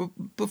eliminate,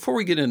 before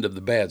we get into the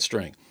bad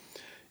string,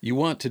 you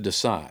want to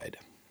decide,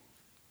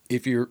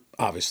 if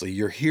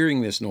you're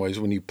hearing this noise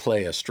when you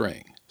play a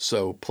string.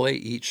 So play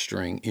each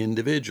string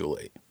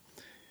individually.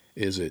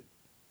 Is it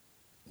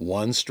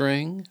one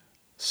string,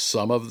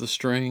 some of the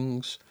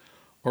strings,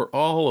 or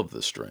all of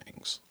the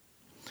strings?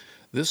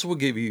 This will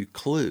give you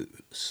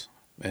clues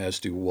as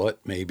to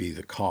what may be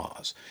the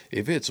cause.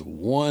 If it's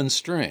one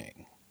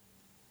string,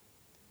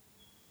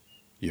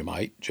 you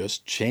might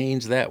just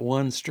change that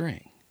one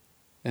string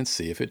and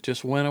see if it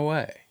just went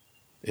away.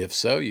 If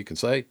so, you can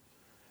say,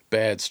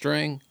 bad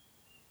string,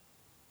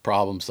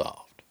 problem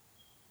solved.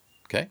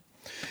 Okay?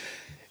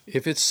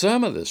 If it's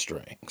some of the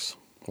strings,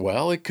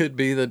 well, it could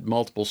be that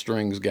multiple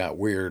strings got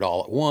weird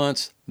all at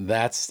once.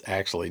 That's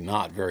actually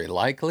not very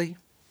likely.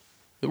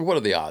 What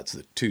are the odds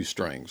that two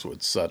strings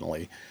would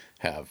suddenly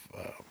have,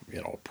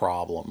 a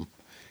problem?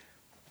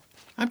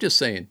 I'm just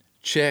saying,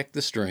 check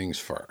the strings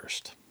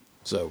first.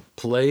 So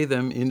play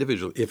them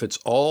individually. If it's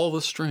all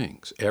the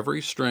strings,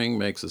 every string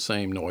makes the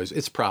same noise,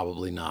 it's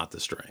probably not the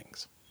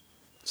strings.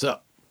 So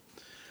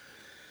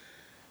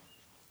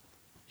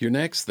your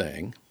next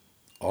thing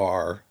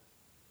are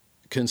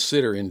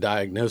consider in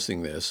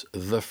diagnosing this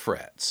the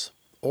frets,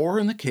 or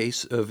in the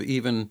case of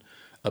even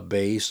a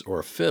bass or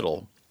a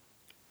fiddle,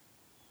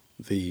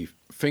 the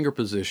finger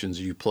positions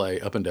you play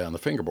up and down the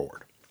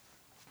fingerboard.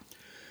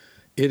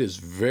 It is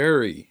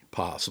very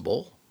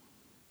possible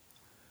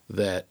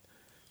that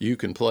you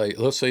can play,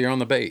 let's say you're on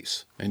the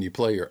bass and you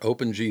play your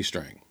open G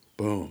string.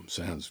 Boom,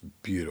 sounds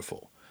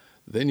beautiful.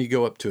 Then you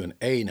go up to an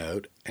A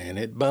note and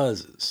it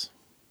buzzes.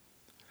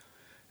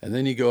 And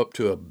then you go up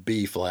to a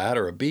B flat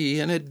or a B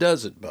and it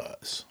doesn't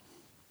buzz.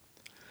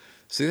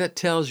 See, that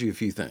tells you a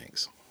few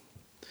things.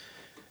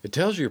 It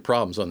tells you your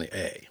problem's on the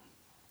A.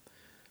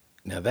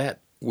 Now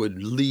that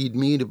would lead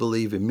me to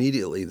believe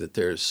immediately that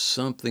there's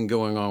something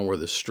going on where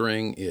the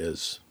string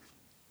is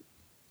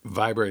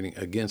vibrating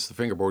against the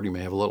fingerboard. You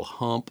may have a little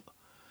hump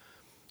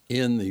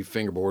in the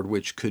fingerboard,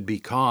 which could be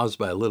caused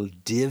by a little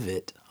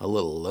divot, a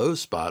little low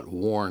spot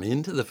worn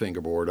into the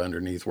fingerboard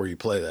underneath where you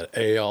play that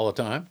A all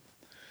the time.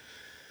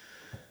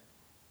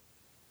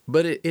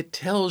 But it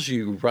tells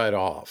you right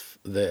off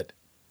that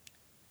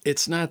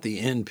it's not the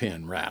end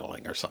pin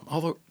rattling or something.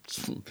 Although,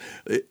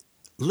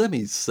 let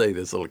me say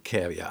this little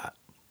caveat.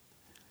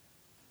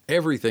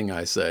 Everything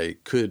I say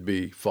could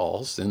be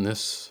false in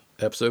this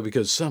episode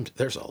because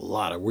there's a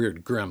lot of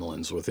weird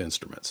gremlins with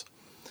instruments.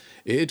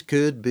 It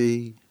could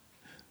be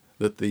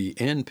that the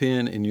end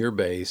pin in your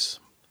bass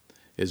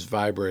is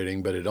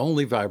vibrating, but it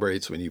only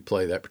vibrates when you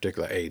play that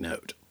particular A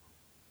note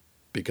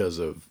because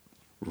of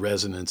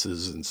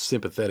resonances and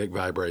sympathetic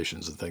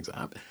vibrations and things.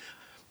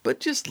 But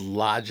just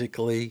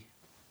logically,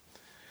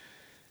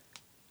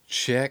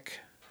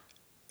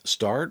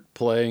 start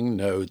playing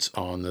notes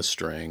on the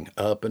string,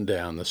 up and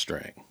down the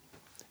string.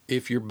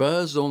 If your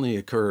buzz only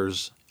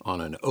occurs on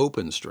an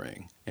open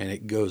string and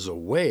it goes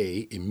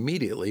away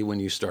immediately when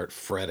you start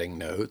fretting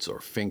notes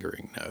or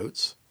fingering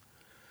notes,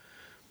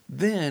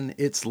 then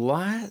it's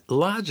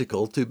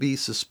logical to be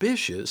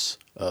suspicious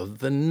of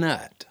the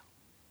nut.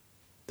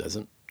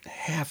 Doesn't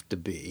have to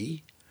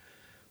be,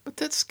 but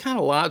that's kind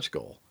of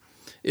logical.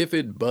 If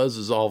it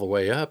buzzes all the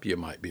way up, you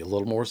might be a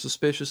little more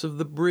suspicious of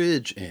the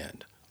bridge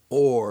end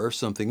or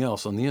something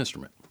else on the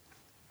instrument.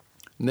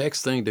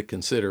 Next thing to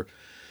consider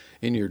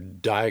in your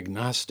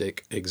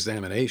diagnostic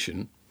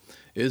examination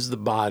is the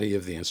body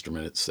of the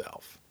instrument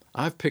itself.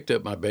 I've picked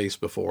up my bass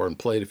before and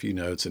played a few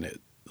notes and it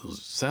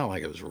sounded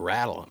like it was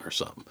rattling or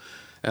something.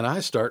 And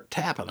I start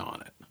tapping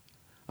on it.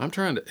 I'm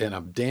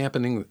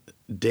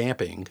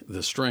damping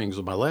the strings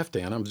with my left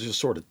hand. I'm just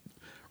sort of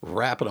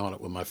rapping on it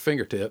with my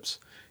fingertips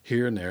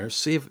here and there.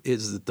 See if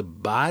is it the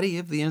body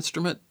of the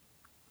instrument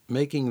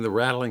making the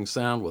rattling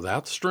sound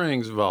without the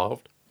strings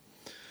involved.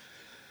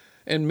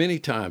 And many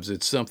times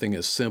it's something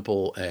as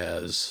simple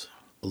as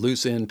a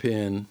loose end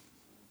pin,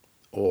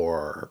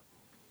 or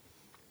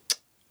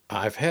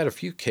I've had a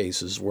few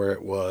cases where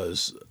it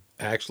was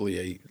actually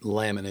a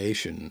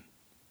lamination,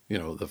 the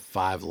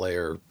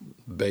 5-layer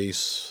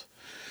base,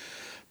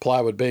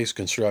 plywood base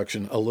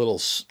construction. A little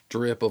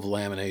strip of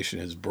lamination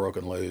is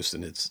broken loose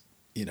and it's,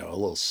 a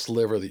little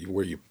sliver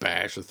where you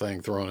bash the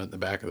thing, throwing it in the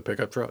back of the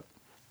pickup truck.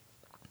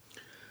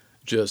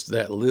 Just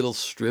that little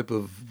strip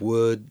of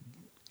wood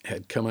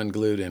had come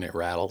unglued and it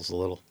rattles a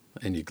little,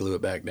 and you glue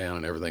it back down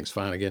and everything's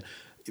fine again.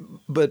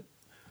 But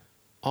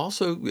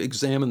also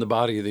examine the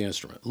body of the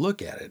instrument.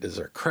 Look at it. Is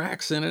there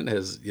cracks in it?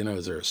 Is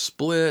there a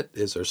split?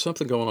 Is there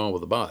something going on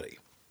with the body?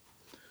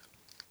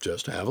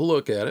 Just have a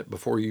look at it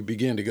before you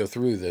begin to go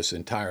through this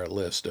entire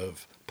list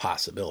of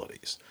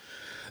possibilities.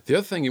 The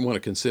other thing you want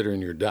to consider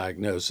in your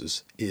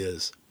diagnosis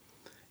is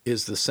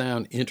the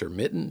sound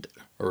intermittent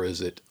or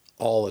is it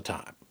all the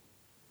time?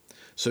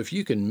 So if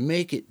you can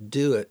make it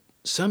do it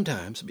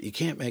sometimes, but you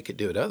can't make it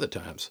do it other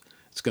times,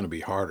 it's going to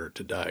be harder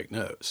to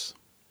diagnose.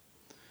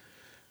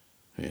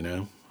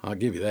 I'll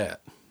give you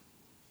that.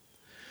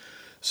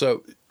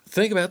 So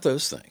think about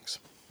those things.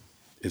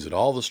 Is it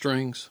all the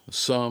strings,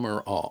 some,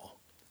 or all?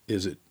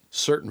 Is it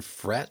certain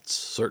frets,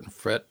 certain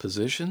fret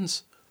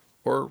positions,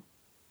 or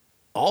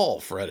all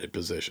fretted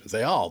positions?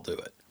 They all do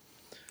it.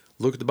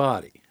 Look at the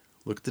body.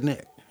 Look at the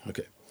neck.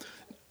 Okay.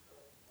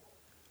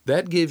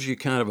 That gives you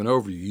kind of an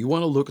overview. You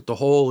want to look at the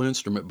whole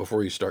instrument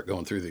before you start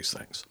going through these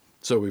things.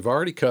 So we've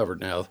already covered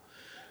now,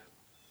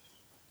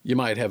 you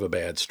might have a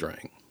bad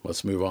string.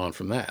 Let's move on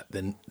from that.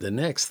 Then the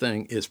next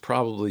thing is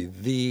probably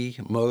the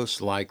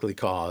most likely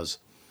cause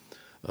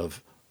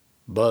of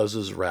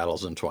buzzes,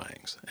 rattles, and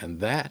twangs, and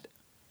that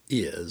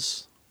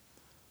is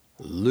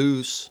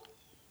loose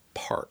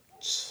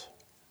parts.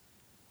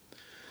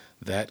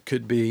 That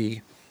could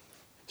be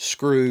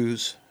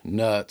screws,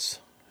 nuts,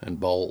 and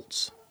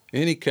bolts.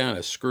 Any kind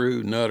of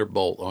screw, nut, or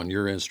bolt on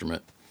your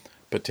instrument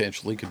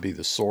potentially could be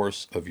the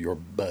source of your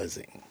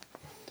buzzing.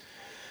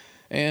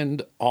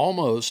 And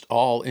almost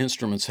all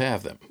instruments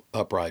have them.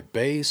 Upright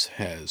bass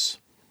has,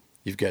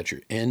 you've got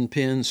your end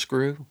pin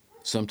screw.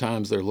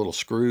 Sometimes they're little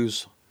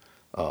screws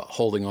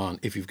holding on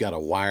if you've got a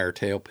wire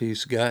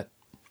tailpiece gut.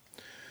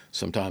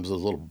 Sometimes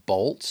those little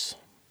bolts.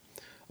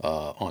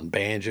 On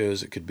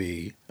banjos, it could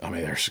be,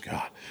 there's,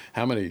 God,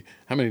 how many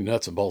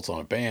nuts and bolts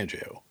on a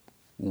banjo?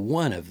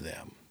 One of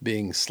them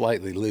being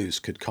slightly loose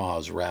could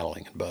cause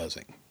rattling and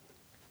buzzing.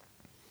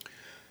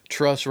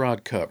 Truss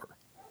rod cover,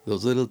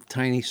 those little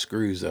tiny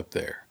screws up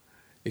there.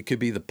 It could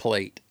be the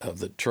plate of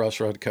the truss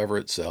rod cover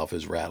itself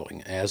is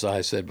rattling. As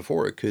I said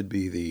before, it could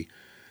be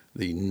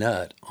the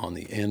nut on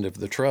the end of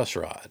the truss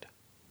rod.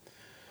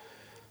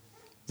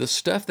 The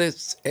stuff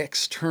that's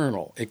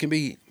external, it can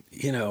be,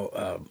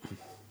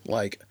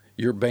 like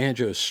your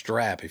banjo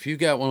strap. If you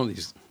got one of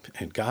these,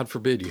 and God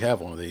forbid you have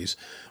one of these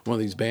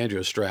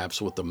banjo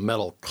straps with the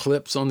metal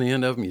clips on the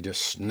end of them, you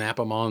just snap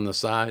them on the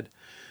side,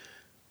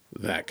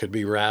 that could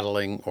be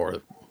rattling.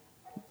 Or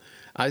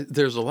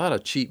there's a lot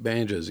of cheap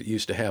banjos that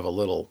used to have a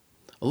little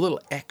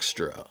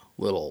extra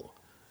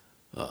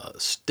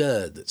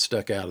stud that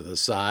stuck out of the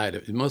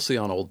side, mostly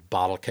on old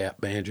bottle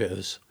cap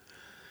banjos,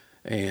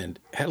 and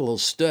had a little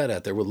stud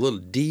out there with a little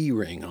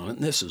D-ring on it,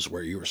 and this is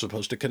where you were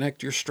supposed to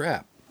connect your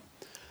strap.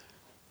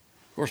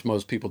 Of course,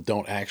 most people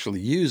don't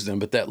actually use them,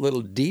 but that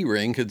little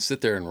D-ring could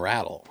sit there and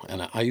rattle.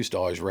 And I used to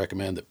always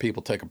recommend that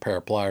people take a pair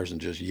of pliers and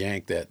just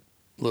yank that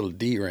little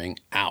D-ring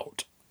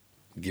out,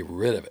 get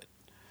rid of it.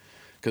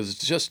 Because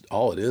it's just,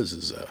 all it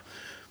is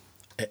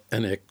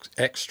an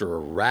extra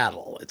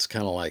rattle. It's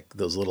kind of like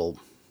those little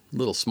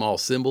small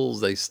cymbals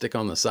they stick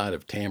on the side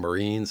of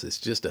tambourines. It's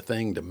just a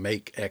thing to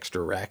make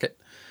extra racket.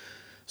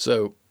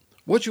 So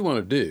what you want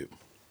to do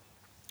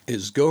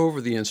is go over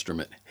the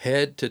instrument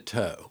head to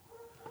toe.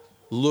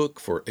 Look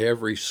for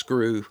every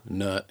screw,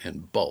 nut,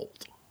 and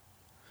bolt.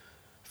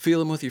 Feel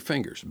them with your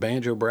fingers.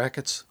 Banjo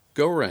brackets,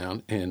 go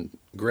around and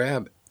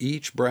grab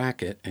each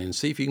bracket and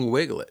see if you can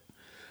wiggle it.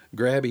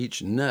 Grab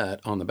each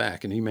nut on the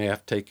back, and you may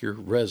have to take your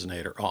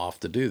resonator off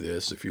to do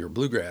this if you're a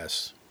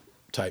bluegrass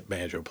type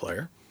banjo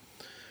player.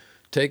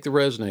 Take the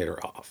resonator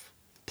off.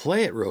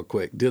 Play it real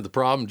quick. Did the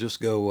problem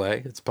just go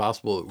away? It's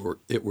possible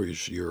it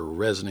was your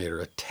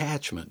resonator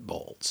attachment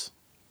bolts.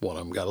 One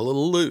of them got a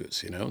little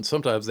loose, and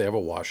sometimes they have a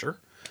washer.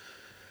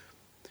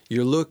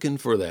 You're looking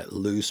for that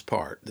loose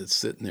part that's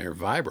sitting there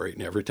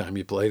vibrating every time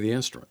you play the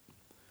instrument.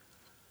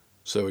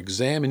 So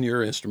examine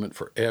your instrument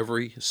for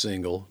every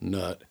single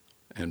nut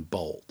and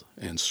bolt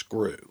and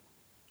screw.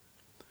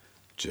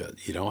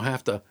 You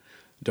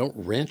don't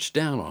wrench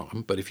down on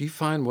them, but if you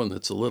find one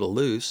that's a little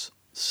loose,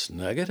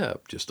 snug it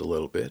up just a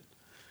little bit.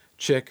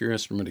 Check your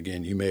instrument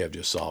again. You may have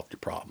just solved your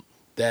problem.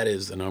 That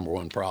is the number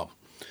one problem.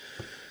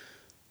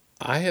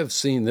 I have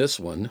seen this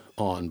one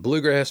on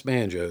bluegrass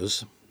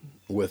banjos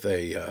with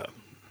a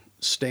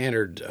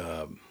standard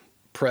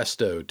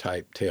Presto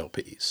type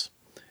tailpiece.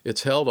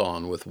 It's held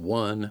on with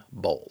one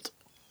bolt.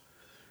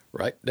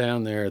 Right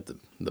down there at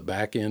the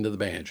back end of the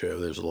banjo,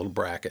 there's a little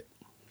bracket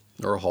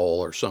or a hole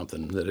or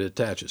something that it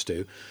attaches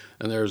to.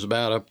 And there's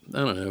about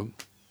a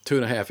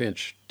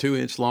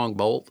 2-inch long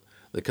bolt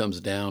that comes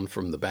down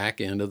from the back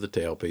end of the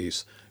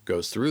tailpiece,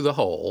 goes through the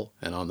hole,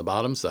 and on the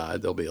bottom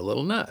side there'll be a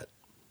little nut.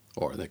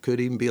 Or there could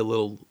even be a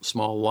little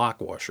small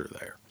lock washer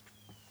there.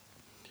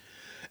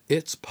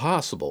 It's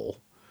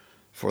possible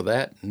for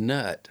that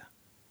nut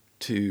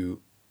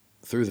to,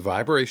 through the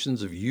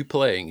vibrations of you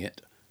playing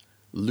it,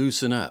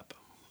 loosen up.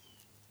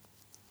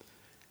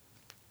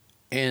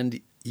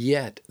 And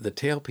yet the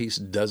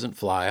tailpiece doesn't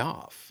fly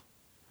off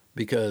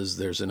because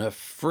there's enough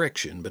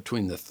friction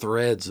between the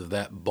threads of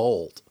that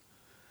bolt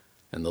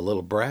and the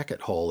little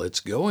bracket hole it's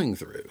going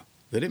through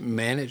that it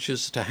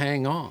manages to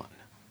hang on.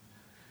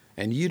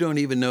 And you don't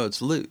even know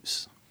it's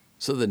loose.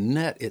 So the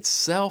nut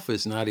itself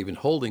is not even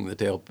holding the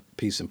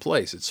tailpiece in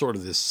place. It's sort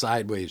of this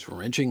sideways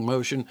wrenching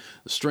motion.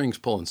 The string's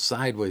pulling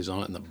sideways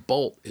on it, and the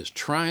bolt is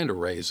trying to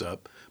raise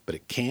up, but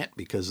it can't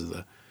because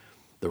of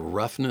the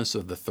roughness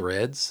of the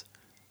threads.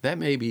 That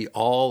may be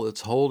all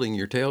that's holding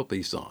your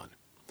tailpiece on.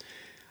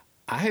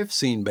 I have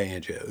seen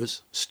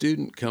banjos.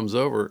 Student comes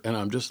over, and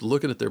I'm just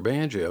looking at their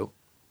banjo,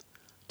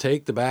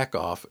 take the back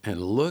off,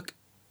 and look,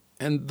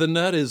 and the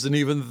nut isn't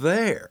even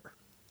there.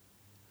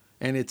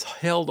 And it's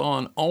held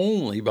on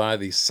only by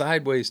the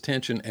sideways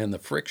tension and the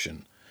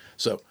friction.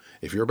 So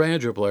if you're a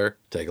banjo player,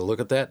 take a look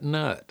at that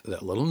nut,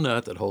 that little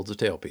nut that holds the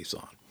tailpiece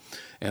on.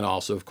 And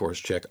also, of course,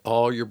 check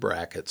all your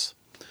brackets.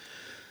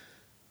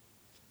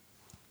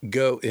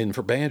 Go in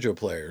for banjo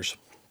players.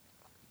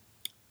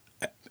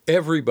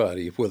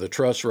 Everybody with a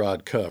truss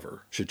rod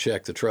cover should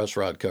check the truss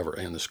rod cover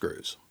and the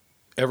screws.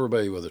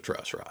 Everybody with a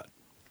truss rod.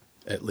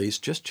 At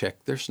least just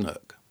check they're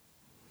snug.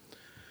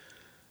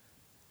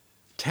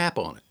 Tap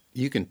on it.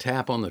 You can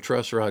tap on the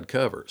truss rod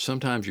cover.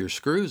 Sometimes your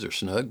screws are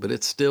snug, but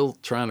it's still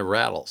trying to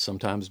rattle.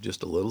 Sometimes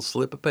just a little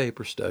slip of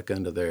paper stuck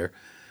under there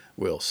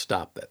will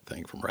stop that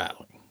thing from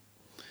rattling.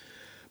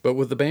 But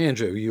with the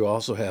banjo, you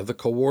also have the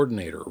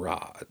coordinator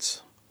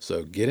rods.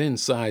 So get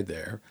inside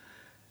there.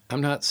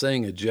 I'm not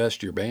saying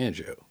adjust your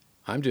banjo.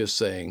 I'm just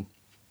saying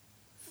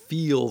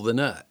feel the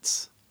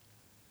nuts.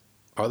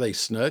 Are they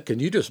snug? Can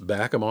you just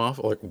back them off?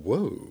 Like,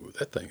 whoa,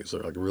 that thing is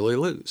like really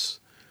loose.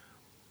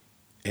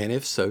 And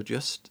if so,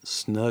 just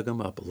snug them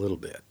up a little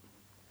bit.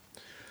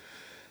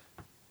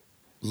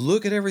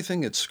 Look at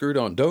everything that's screwed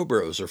on.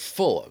 Dobros are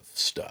full of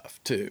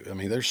stuff, too. I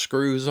mean, there's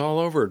screws all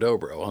over a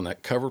dobro, on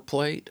that cover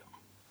plate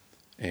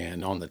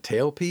and on the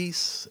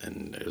tailpiece.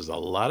 And there's a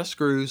lot of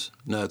screws,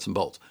 nuts, and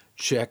bolts.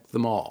 Check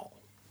them all.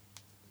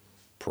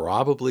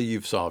 Probably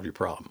you've solved your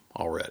problem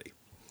already.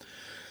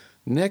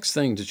 Next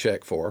thing to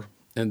check for,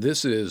 and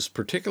this is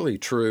particularly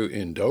true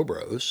in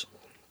dobros,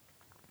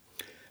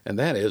 and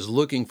that is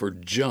looking for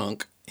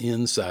junk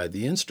inside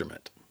the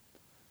instrument.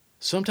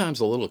 Sometimes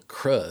a little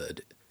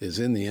crud is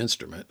in the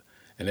instrument,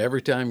 and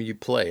every time you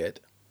play it,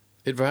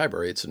 it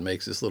vibrates and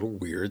makes this little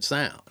weird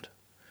sound.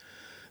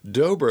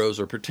 Dobros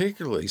are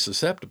particularly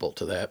susceptible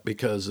to that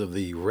because of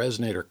the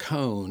resonator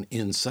cone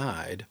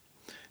inside,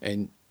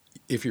 and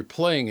if you're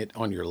playing it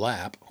on your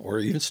lap or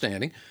even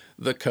standing,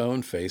 the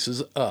cone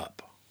faces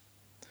up.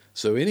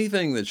 So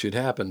anything that should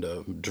happen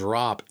to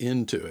drop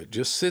into it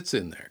just sits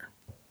in there.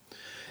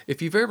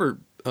 If you've ever,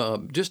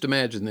 just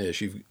imagine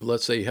this,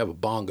 let's say you have a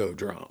bongo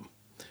drum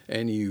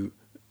and you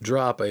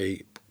drop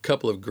a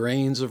couple of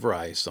grains of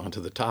rice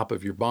onto the top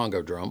of your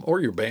bongo drum or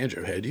your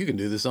banjo head. You can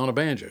do this on a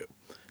banjo.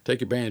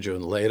 Take your banjo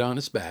and lay it on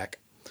its back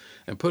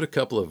and put a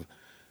couple of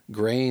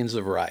grains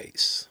of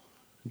rice,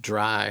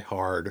 dry,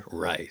 hard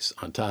rice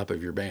on top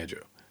of your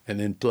banjo, and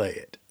then play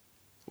it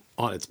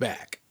on its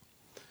back.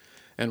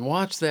 And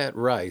watch that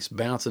rice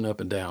bouncing up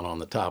and down on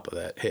the top of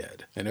that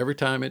head. And every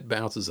time it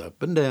bounces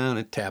up and down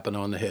and tapping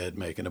on the head,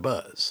 making a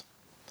buzz.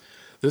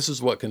 This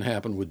is what can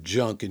happen with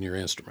junk in your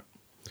instrument.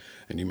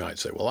 And you might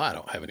say, well, I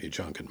don't have any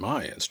junk in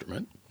my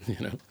instrument.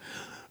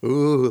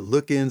 Ooh,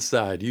 look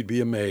inside. You'd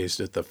be amazed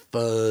at the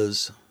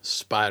fuzz,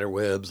 spider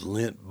webs,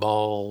 lint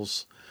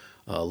balls,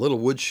 little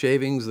wood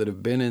shavings that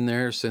have been in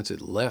there since it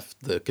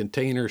left the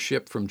container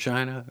ship from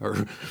China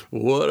or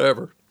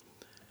whatever.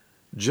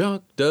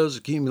 Junk does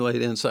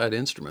accumulate inside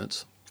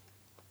instruments,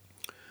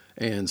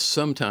 and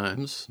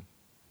sometimes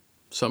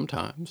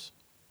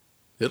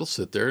it'll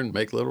sit there and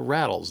make little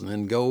rattles and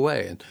then go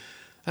away. And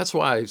that's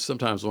why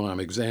sometimes when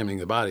I'm examining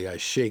the body, I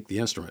shake the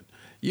instrument.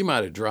 You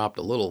might have dropped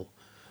a little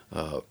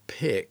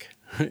pick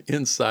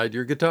inside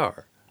your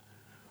guitar,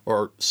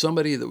 or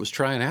somebody that was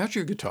trying out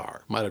your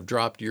guitar might have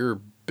dropped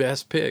your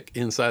best pick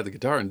inside the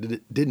guitar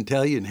and didn't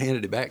tell you and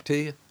handed it back to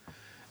you,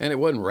 and it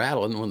wasn't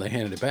rattling when they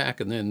handed it back,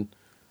 and then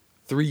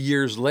 3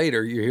 years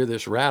later, you hear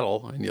this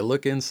rattle, and you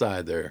look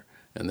inside there,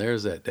 and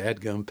there's that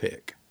dadgum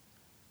pick.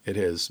 It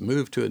has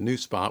moved to a new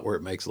spot where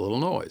it makes a little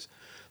noise.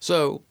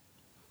 So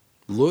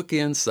look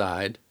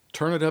inside,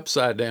 turn it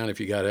upside down if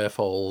you got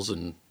F-holes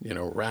and,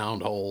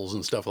 round holes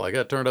and stuff like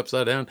that. Turn it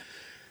upside down,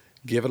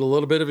 give it a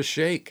little bit of a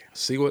shake,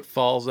 see what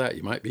falls out.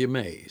 You might be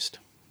amazed.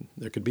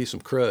 There could be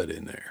some crud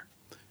in there.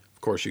 Of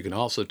course, you can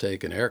also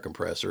take an air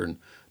compressor and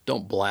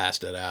don't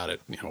blast it out at,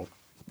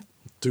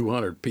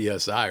 200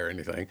 PSI or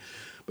anything.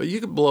 But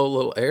you can blow a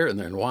little air in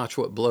there and watch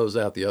what blows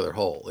out the other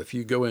hole. If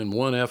you go in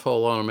one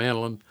F-hole on a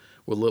mandolin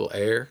with a little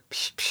air,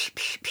 psh, psh,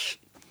 psh, psh,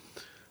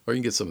 or you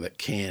can get some of that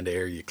canned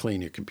air you clean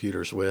your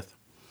computers with,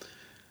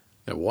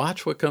 and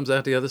watch what comes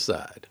out the other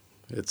side.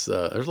 There's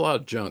a lot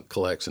of junk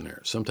collects in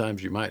there.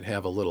 Sometimes you might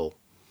have a little,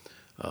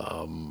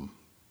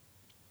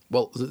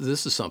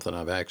 this is something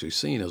I've actually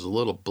seen as a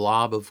little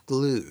blob of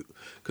glue.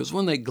 Because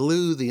when they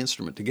glue the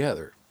instrument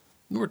together,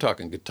 we're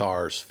talking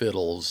guitars,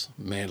 fiddles,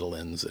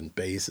 mandolins, and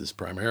basses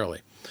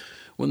primarily.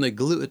 When they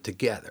glue it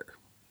together,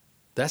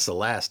 that's the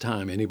last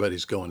time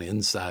anybody's going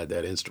inside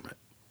that instrument.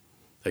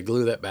 They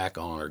glue that back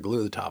on or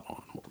glue the top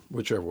on,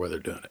 whichever way they're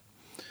doing it.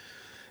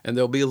 And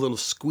there'll be a little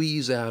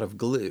squeeze out of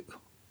glue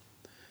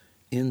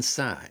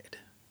inside.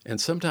 And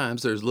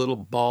sometimes there's little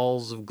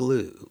balls of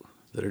glue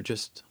that are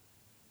just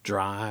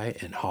dry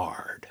and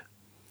hard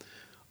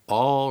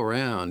all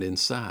around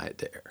inside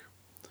there.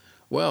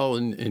 Well,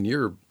 and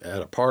you're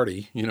at a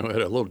party, at a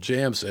little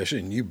jam session,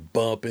 and you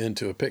bump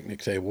into a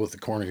picnic table with the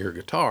corner of your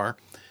guitar,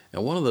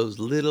 and one of those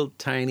little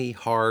tiny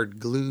hard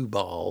glue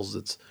balls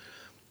that's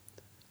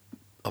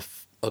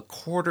a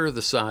quarter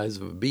the size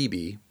of a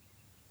BB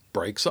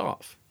breaks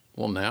off.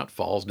 Well, now it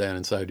falls down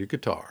inside your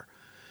guitar,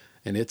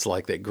 and it's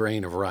like that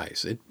grain of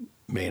rice. It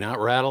may not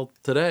rattle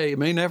today. It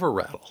may never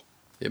rattle.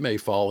 It may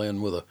fall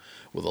in with a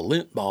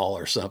lint ball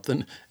or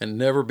something and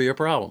never be a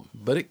problem.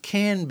 But it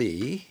can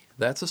be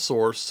that's a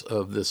source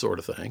of this sort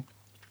of thing.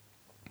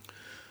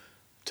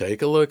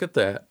 Take a look at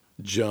that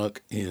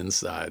junk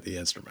inside the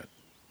instrument.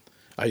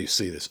 I used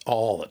to see this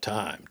all the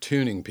time,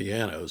 tuning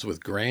pianos,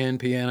 with grand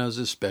pianos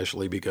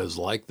especially, because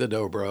like the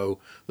dobro,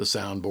 the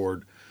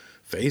soundboard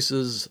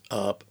faces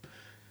up,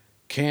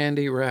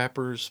 candy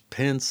wrappers,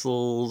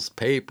 pencils,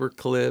 paper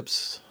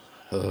clips,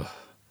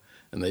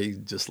 and they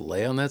just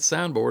lay on that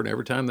soundboard, and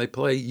every time they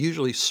play,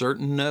 usually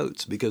certain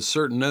notes, because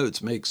certain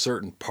notes make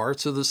certain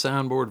parts of the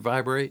soundboard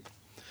vibrate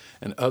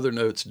and other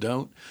notes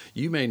don't.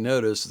 You may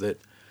notice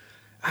that,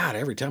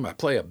 every time I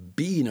play a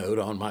B note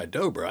on my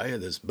dobro, I hear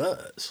this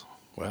buzz.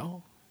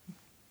 Well,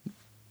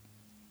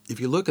 if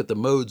you look at the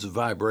modes of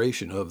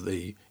vibration of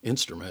the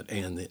instrument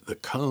and the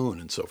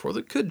cone and so forth,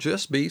 it could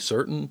just be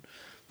certain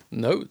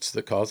notes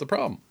that cause the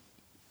problem.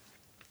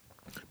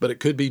 But it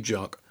could be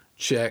junk.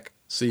 Check,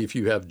 see if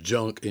you have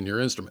junk in your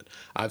instrument.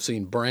 I've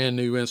seen brand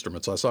new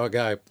instruments. I saw a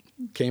guy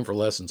came for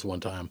lessons one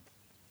time,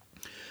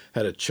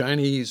 had a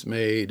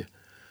Chinese-made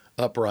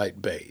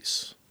upright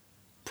bass,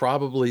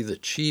 probably the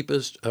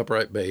cheapest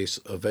upright bass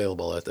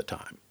available at the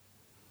time.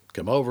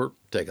 Come over,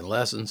 taking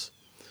lessons,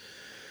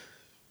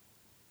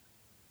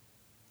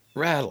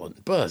 rattling,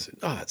 buzzing.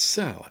 It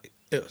sounded like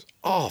it was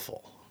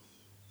awful.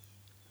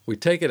 We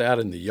take it out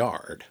in the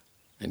yard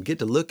and get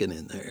to looking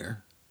in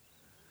there.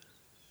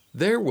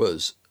 There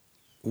was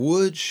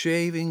wood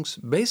shavings,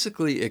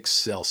 basically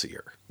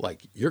Excelsior,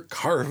 like you're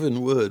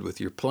carving wood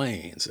with your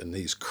planes and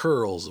these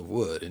curls of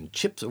wood and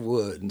chips of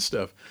wood and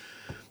stuff,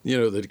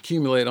 that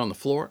accumulate on the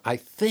floor. I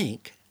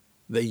think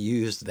they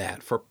used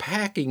that for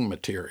packing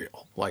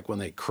material, like when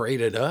they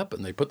crate it up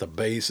and they put the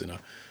bass in a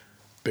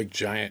big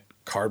giant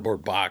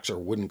cardboard box or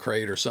wooden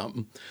crate or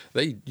something.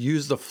 They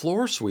use the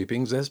floor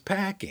sweepings as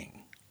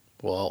packing.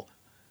 Well,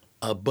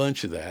 a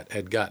bunch of that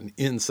had gotten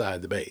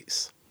inside the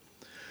bass.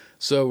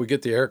 So we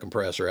get the air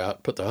compressor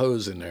out, put the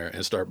hose in there,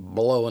 and start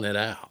blowing it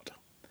out.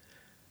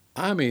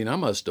 I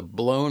must have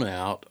blown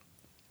out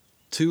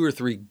 2 or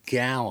 3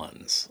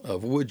 gallons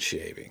of wood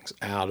shavings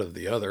out of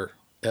the other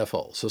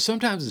F-hole. So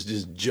sometimes it's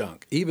just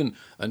junk. Even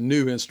a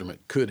new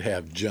instrument could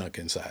have junk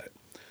inside it.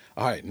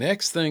 All right,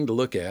 next thing to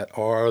look at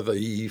are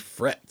the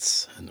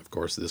frets. And of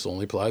course, this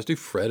only applies to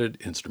fretted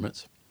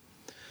instruments.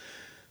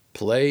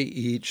 Play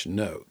each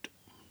note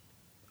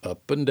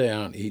up and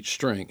down each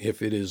string.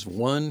 If it is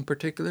one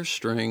particular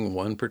string,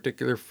 one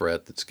particular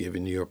fret that's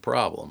giving you a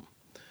problem,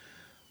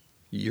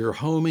 you're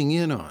homing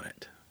in on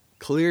it.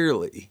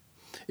 Clearly,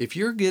 if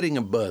you're getting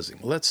a buzzing,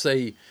 let's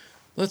say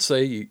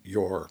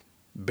your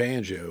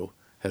banjo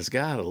has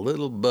got a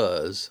little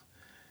buzz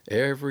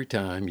every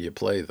time you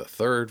play the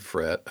 3rd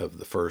fret of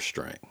the 1st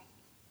string.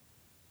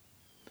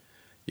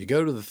 You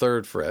go to the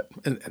 3rd fret,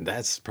 and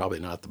that's probably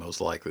not the most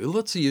likely.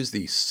 Let's use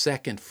the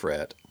 2nd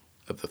fret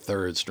of the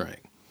 3rd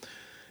string.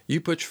 You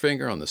put your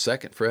finger on the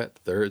 2nd fret,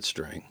 3rd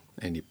string,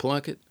 and you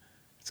plunk it.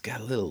 It's got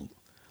a little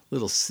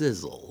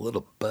sizzle, a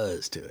little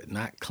buzz to it,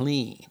 not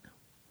clean.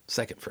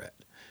 2nd fret.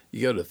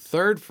 You go to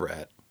 3rd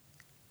fret,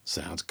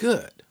 sounds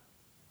good.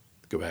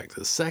 Go back to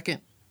the 2nd,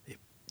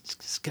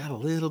 it's got a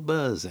little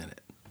buzz in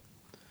it.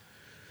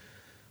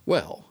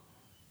 Well,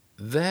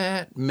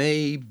 that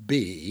may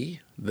be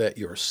that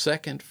your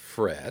 2nd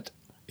fret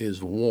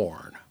is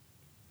worn.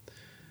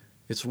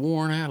 It's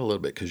worn out a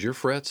little bit because your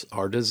frets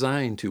are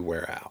designed to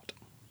wear out.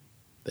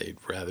 They'd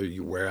rather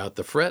you wear out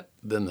the fret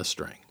than the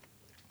string.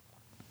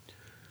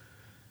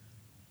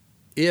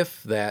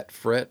 If that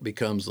fret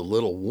becomes a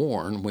little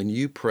worn, when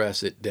you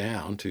press it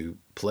down to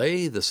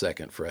play the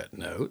 2nd fret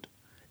note,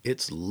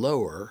 it's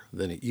lower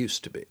than it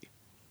used to be.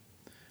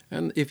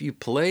 And if you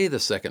play the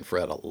 2nd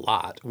fret a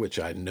lot, which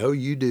I know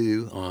you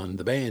do on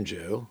the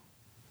banjo,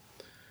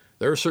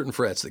 there are certain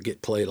frets that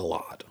get played a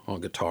lot on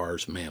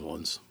guitars,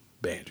 mandolins,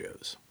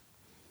 banjos.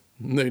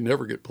 They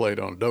never get played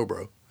on a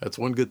dobro. That's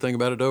one good thing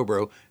about a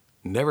dobro.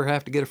 Never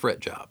have to get a fret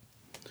job.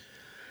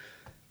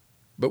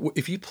 But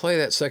if you play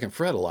that 2nd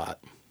fret a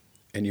lot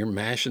and you're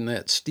mashing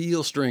that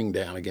steel string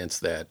down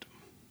against that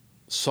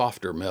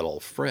softer metal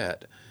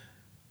fret,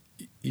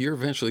 you're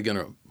eventually going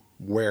to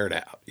wear it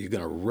out. You're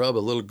going to rub a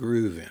little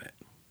groove in it.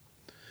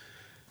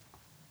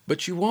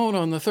 But you won't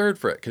on the 3rd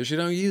fret because you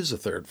don't use the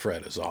 3rd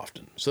fret as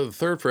often. So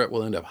the 3rd fret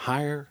will end up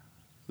higher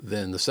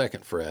than the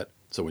 2nd fret.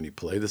 So when you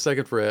play the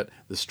 2nd fret,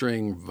 the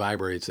string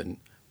vibrates and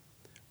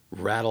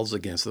rattles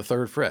against the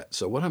 3rd fret.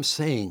 So what I'm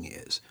saying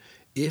is,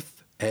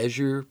 if as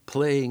you're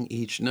playing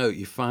each note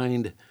you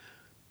find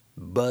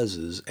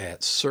buzzes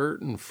at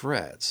certain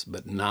frets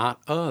but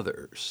not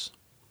others,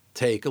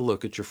 take a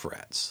look at your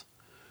frets.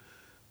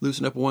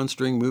 Loosen up one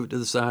string, move it to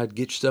the side,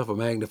 get yourself a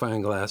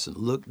magnifying glass and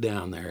look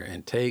down there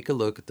and take a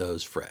look at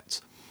those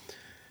frets.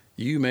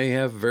 You may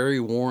have very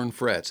worn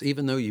frets.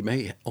 Even though you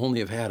may only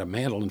have had a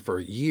mandolin for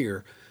a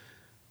year,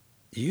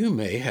 you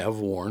may have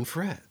worn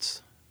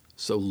frets.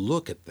 So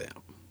look at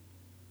them.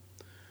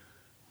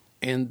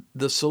 And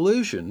the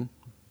solution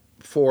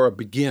for a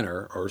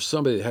beginner or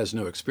somebody that has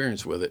no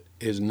experience with it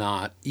is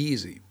not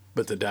easy,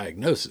 but the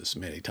diagnosis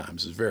many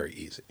times is very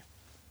easy.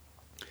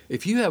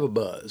 If you have a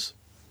buzz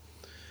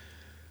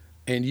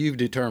and you've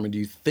determined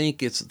you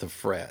think it's the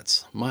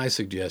frets, my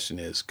suggestion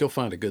is go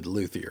find a good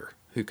luthier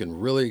who can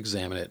really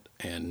examine it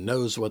and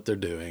knows what they're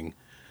doing,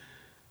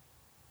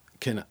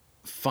 can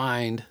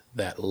find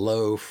that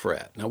low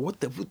fret. Now,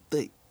 what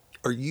they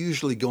are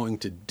usually going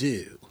to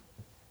do,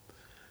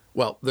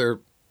 well,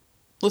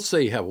 let's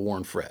say you have a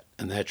worn fret,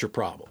 and that's your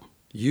problem.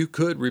 You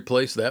could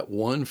replace that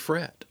one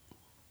fret.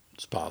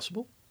 It's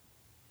possible.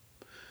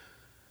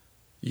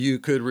 You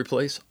could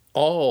replace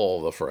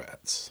all the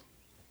frets.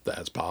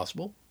 That's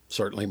possible.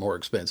 Certainly more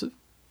expensive.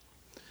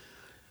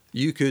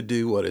 You could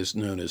do what is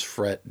known as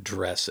fret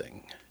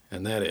dressing,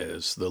 and that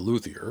is the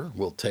luthier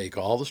will take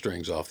all the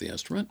strings off the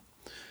instrument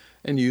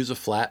and use a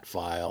flat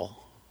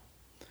file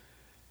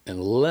and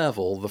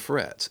level the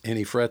frets.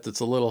 Any fret that's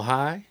a little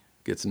high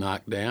gets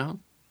knocked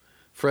down.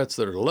 Frets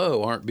that are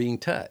low aren't being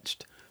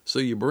touched. So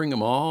you bring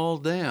them all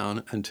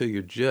down until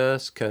you're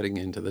just cutting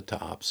into the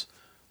tops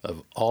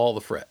of all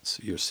the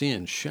frets. You're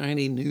seeing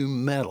shiny new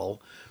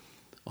metal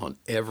on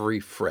every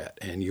fret,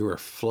 and you are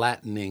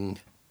flattening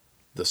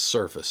the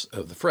surface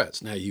of the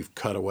frets. Now you've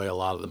cut away a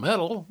lot of the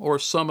metal, or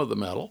some of the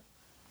metal,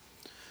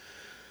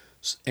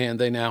 and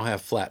they now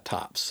have flat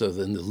tops. So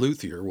then the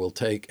luthier will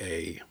take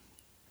a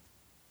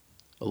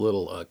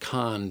little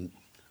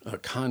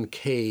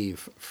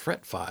concave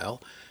fret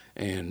file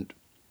and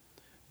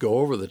go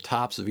over the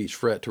tops of each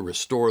fret to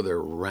restore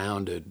their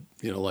rounded,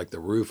 like the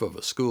roof of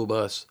a school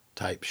bus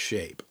type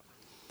shape.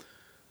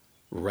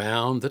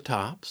 Round the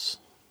tops,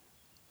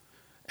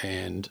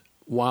 and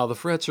while the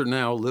frets are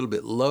now a little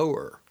bit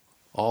lower,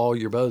 all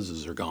your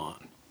buzzes are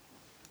gone.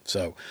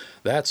 So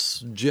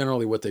that's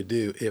generally what they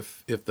do.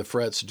 If the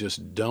frets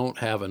just don't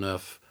have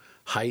enough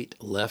height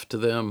left to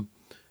them,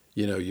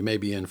 you may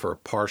be in for a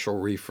partial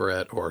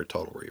refret or a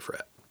total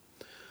refret.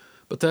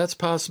 But that's a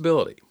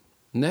possibility.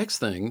 Next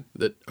thing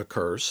that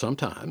occurs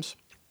sometimes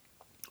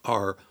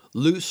are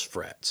loose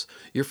frets.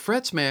 Your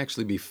frets may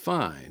actually be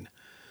fine,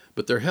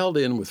 but they're held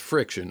in with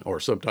friction or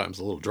sometimes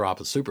a little drop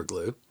of super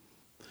glue.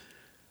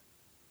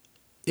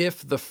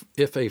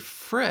 If a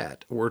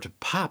fret were to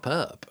pop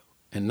up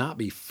and not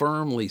be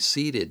firmly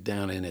seated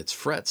down in its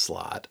fret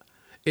slot,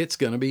 it's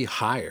going to be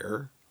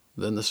higher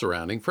than the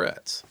surrounding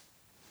frets.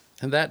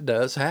 And that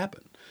does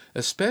happen,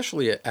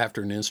 especially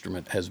after an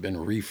instrument has been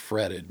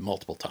refretted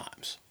multiple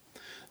times.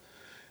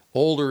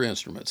 Older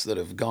instruments that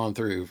have gone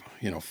through,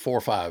 4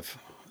 or 5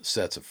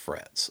 sets of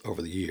frets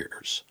over the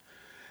years,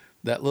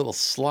 that little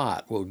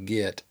slot will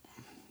get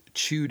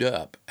chewed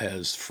up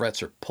as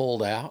frets are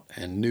pulled out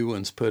and new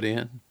ones put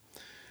in.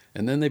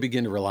 And then they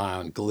begin to rely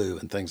on glue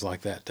and things like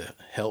that to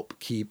help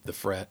keep the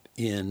fret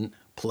in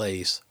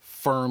place,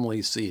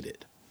 firmly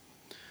seated.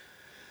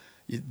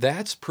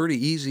 That's pretty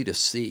easy to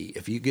see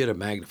if you get a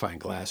magnifying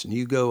glass and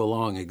you go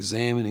along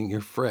examining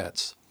your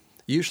frets.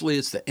 Usually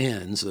it's the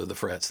ends of the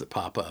frets that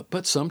pop up,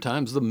 but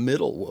sometimes the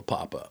middle will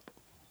pop up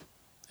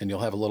and you'll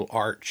have a little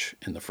arch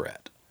in the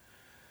fret.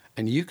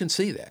 And you can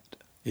see that.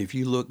 If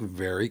you look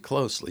very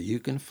closely, you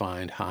can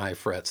find high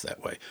frets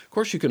that way. Of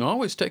course, you can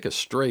always take a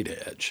straight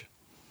edge,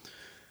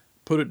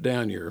 put it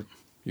down your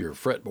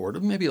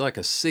fretboard, maybe like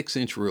a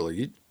 6-inch ruler.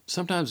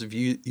 Sometimes if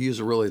you use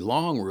a really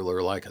long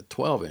ruler, like a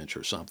 12-inch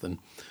or something,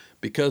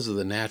 because of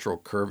the natural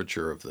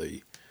curvature of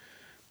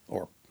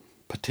or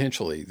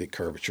potentially the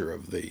curvature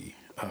of the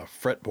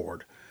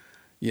fretboard,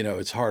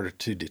 it's harder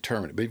to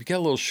determine it. But if you got a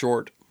little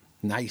short,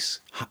 nice,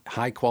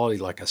 high quality,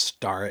 like a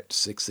Starrett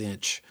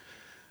 6-inch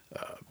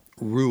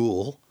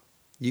rule,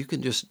 you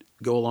can just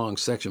go along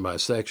section by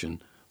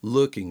section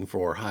looking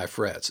for high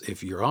frets.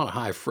 If you're on a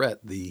high fret,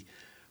 the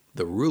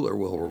ruler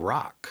will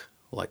rock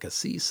like a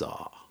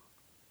seesaw.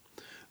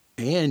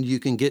 And you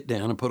can get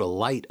down and put a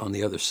light on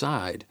the other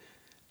side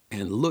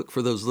and look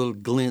for those little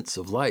glints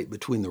of light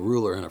between the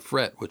ruler and a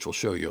fret, which will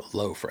show you a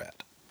low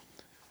fret.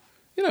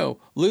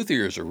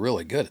 Luthiers are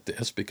really good at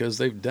this because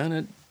they've done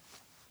it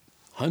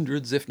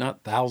hundreds, if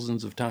not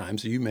thousands of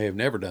times. You may have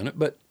never done it,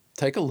 but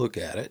take a look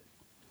at it.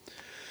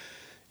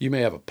 You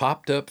may have a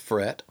popped up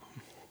fret,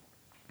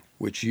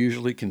 which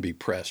usually can be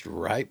pressed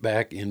right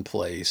back in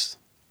place.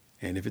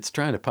 And if it's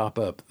trying to pop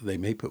up, they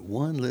may put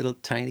one little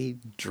tiny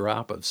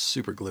drop of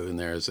super glue in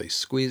there as they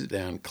squeeze it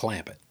down,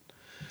 clamp it.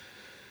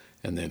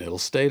 And then it'll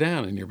stay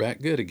down and you're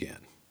back good again.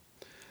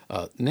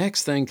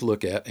 Next thing to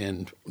look at,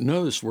 and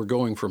notice we're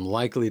going from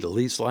likely to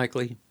least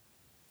likely.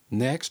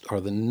 Next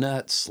are the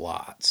nut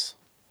slots.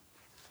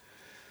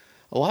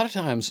 A lot of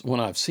times when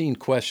I've seen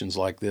questions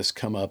like this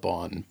come up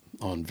on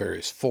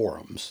various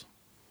forums,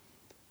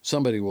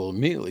 somebody will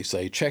immediately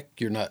say, check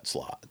your nut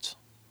slots.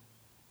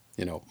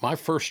 My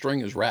first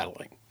string is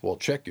rattling. Well,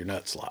 check your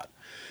nut slot.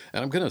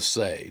 And I'm going to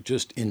say,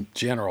 just in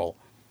general,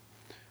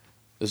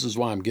 this is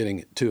why I'm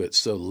getting to it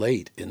so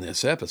late in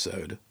this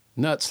episode,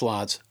 nut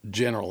slots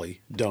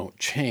generally don't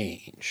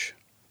change.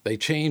 They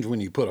change when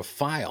you put a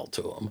file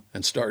to them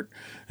and start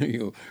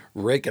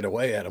raking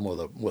away at them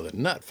with a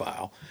nut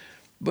file.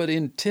 But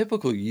in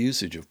typical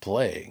usage of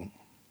playing,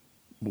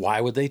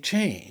 why would they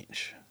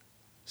change?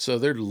 So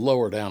they're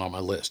lower down on my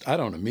list. I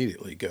don't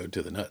immediately go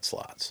to the nut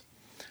slots.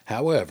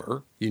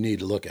 However, you need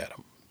to look at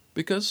them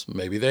because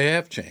maybe they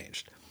have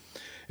changed.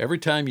 Every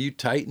time you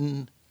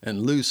tighten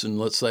and loosen,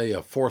 let's say,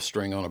 a fourth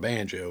string on a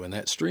banjo, and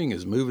that string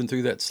is moving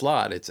through that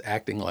slot, it's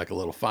acting like a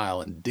little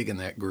file and digging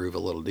that groove a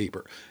little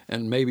deeper.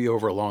 And maybe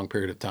over a long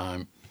period of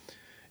time,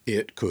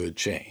 it could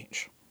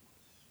change.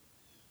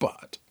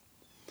 But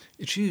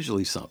it's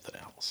usually something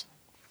else.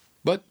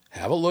 But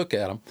have a look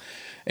at them.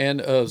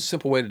 And a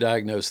simple way to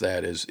diagnose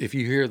that is if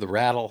you hear the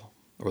rattle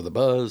or the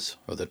buzz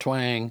or the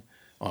twang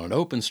on an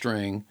open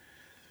string,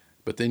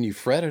 but then you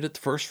fret it at the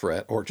first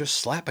fret, or just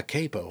slap a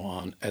capo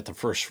on at the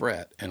first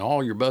fret, and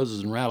all your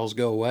buzzes and rattles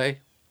go away,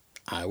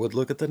 I would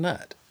look at the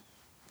nut.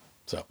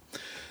 So,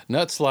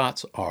 nut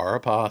slots are a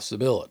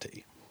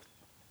possibility.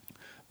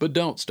 But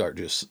don't start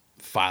just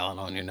filing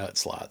on your nut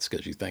slots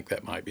because you think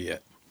that might be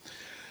it.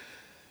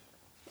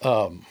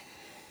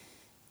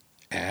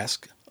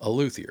 Ask a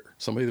luthier,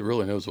 somebody that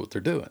really knows what they're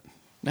doing.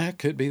 That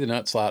could be the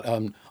nut slot.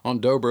 On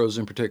dobros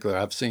in particular,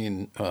 I've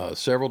seen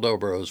several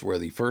dobros where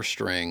the first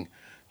string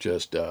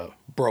just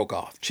broke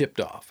off, chipped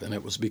off, and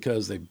it was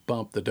because they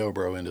bumped the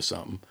dobro into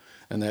something,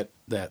 and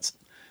that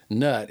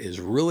nut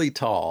is really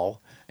tall,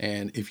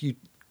 and if you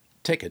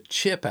take a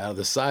chip out of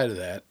the side of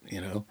that,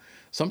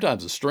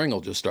 sometimes the string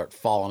will just start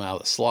falling out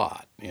of the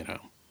slot,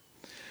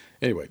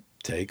 Anyway,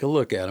 take a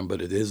look at them,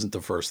 but it isn't the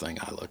first thing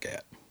I look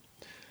at.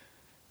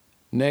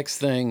 Next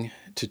thing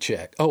to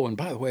check. Oh, and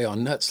by the way,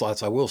 on nut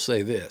slots, I will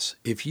say this.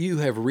 If you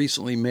have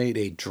recently made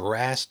a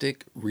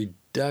drastic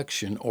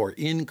reduction or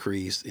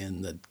increase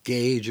in the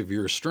gauge of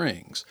your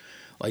strings,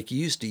 like you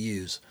used to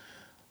use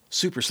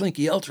super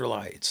slinky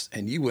ultralights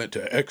and you went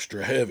to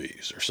extra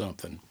heavies or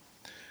something,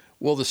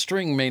 well, the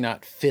string may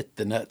not fit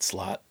the nut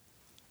slot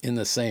in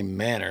the same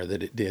manner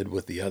that it did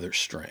with the other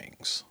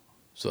strings.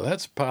 So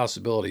that's a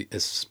possibility,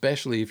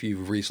 especially if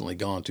you've recently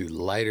gone to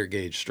lighter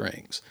gauge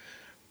strings.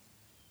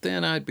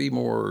 Then I'd be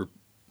more,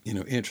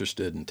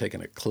 interested in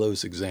taking a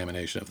close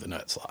examination of the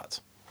nut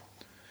slots.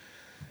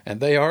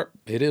 And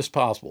it is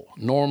possible.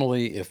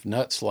 Normally, if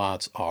nut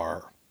slots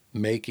are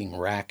making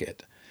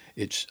racket,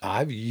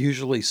 I've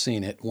usually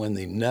seen it when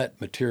the nut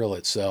material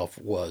itself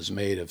was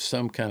made of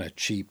some kind of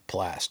cheap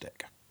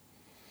plastic.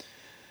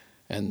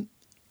 And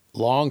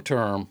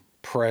long-term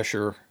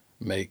pressure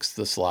makes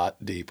the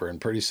slot deeper, and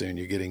pretty soon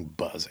you're getting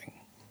buzzing.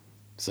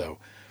 So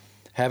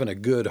having a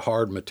good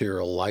hard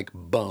material like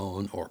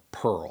bone or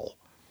pearl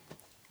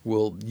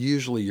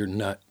usually your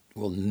nut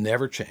will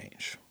never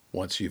change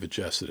once you've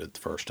adjusted it the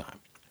first time.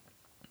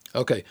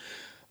 Okay,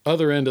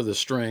 other end of the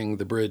string,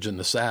 the bridge and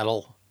the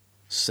saddle,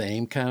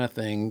 same kind of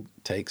thing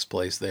takes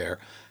place there.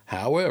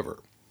 However,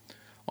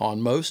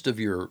 on most of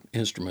your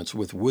instruments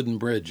with wooden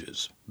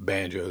bridges,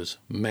 banjos,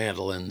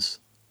 mandolins,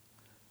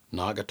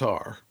 not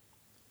guitar,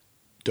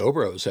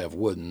 dobros have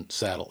wooden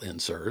saddle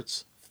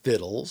inserts,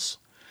 fiddles,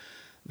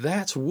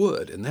 that's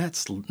wood, and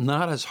that's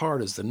not as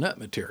hard as the nut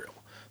material.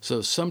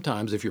 So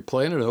sometimes if you're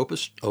playing an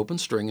open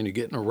string and you're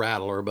getting a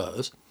rattle or a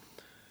buzz,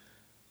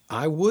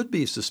 I would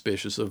be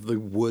suspicious of the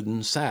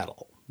wooden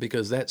saddle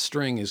because that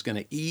string is going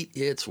to eat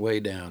its way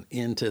down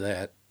into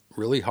that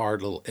really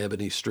hard little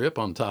ebony strip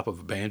on top of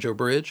a banjo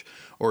bridge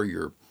or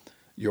your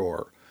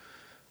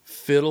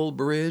fiddle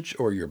bridge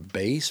or your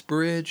bass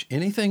bridge.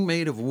 Anything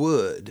made of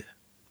wood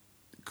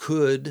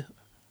could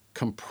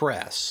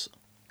compress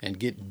and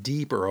get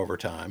deeper over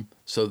time.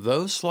 So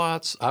those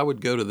slots, I would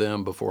go to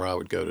them before I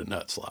would go to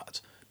nut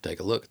slots. Take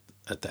a look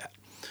at that.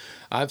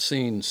 I've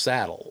seen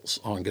saddles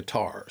on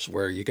guitars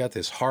where you got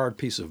this hard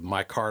piece of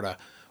micarta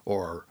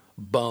or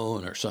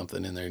bone or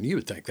something in there, and you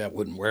would think that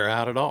wouldn't wear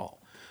out at all.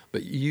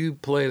 But you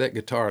play that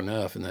guitar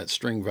enough and that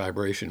string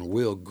vibration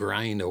will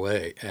grind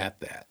away at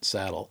that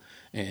saddle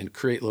and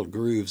create little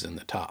grooves in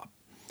the top.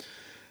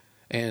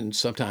 And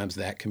sometimes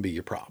that can be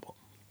your problem.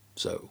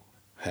 So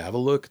have a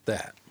look at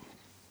that.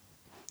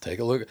 Take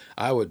a look.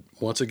 I would,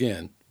 once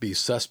again, be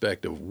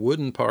suspect of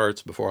wooden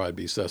parts before I'd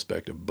be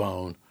suspect of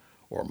bone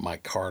or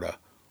micarta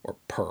or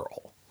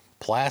pearl.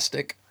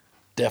 Plastic,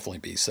 definitely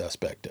be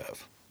suspect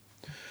of.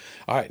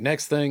 All right,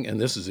 next thing,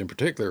 and this is in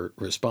particular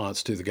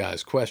response to the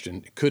guy's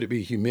question, could it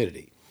be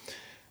humidity?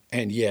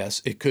 And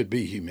yes, it could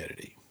be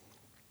humidity.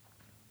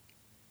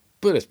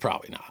 But it's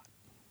probably not.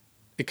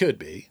 It could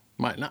be,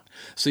 might not.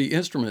 See,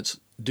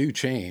 instruments do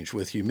change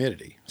with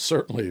humidity.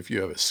 Certainly if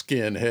you have a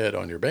skin head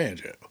on your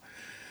banjo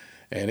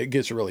and it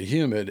gets really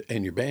humid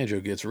and your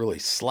banjo gets really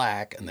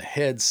slack and the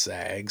head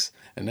sags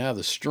and now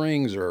the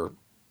strings are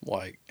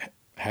like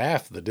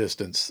half the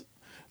distance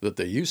that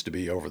they used to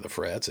be over the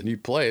frets and you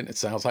play it and it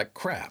sounds like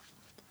crap.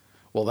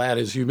 Well, that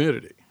is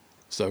humidity.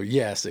 So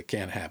yes, it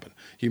can happen.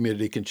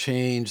 Humidity can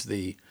change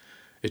it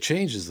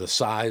changes the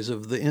size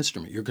of the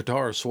instrument. Your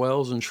guitar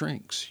swells and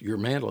shrinks. Your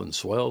mandolin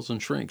swells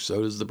and shrinks.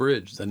 So does the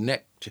bridge, the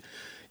neck.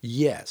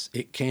 Yes,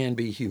 it can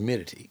be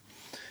humidity.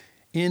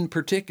 In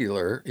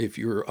particular, if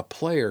you're a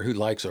player who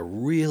likes a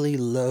really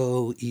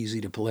low,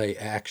 easy to play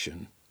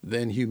action,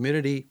 then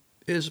humidity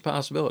is a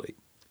possibility.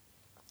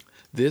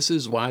 This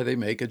is why they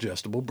make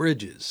adjustable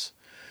bridges.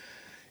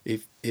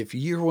 If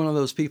you're one of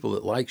those people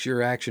that likes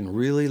your action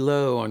really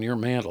low on your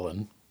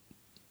mandolin,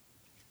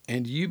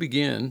 and you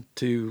begin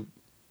to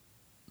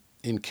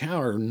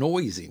encounter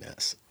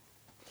noisiness,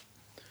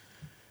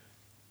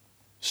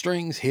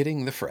 strings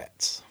hitting the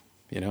frets,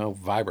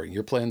 vibrating.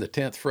 You're playing the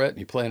 10th fret and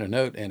you're playing a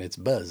note and it's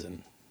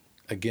buzzing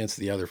against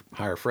the other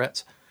higher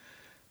frets.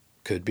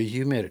 Could be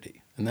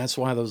humidity. And that's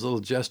why those little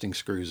adjusting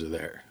screws are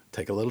there.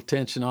 Take a little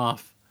tension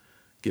off,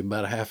 give them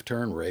about a half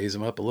turn, raise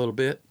them up a little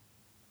bit,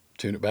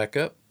 tune it back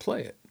up,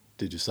 play it.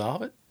 Did you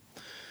solve it?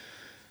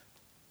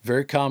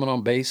 Very common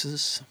on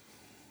basses.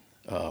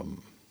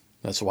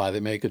 That's why they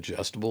make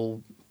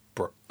adjustable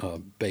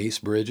bass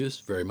bridges,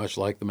 very much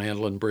like the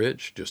mandolin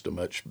bridge, just a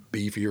much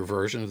beefier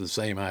version of the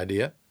same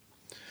idea.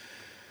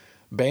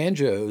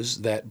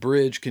 Banjos, that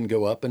bridge can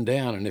go up and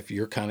down, and if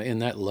you're kind of in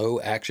that low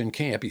action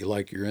camp, you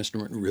like your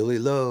instrument really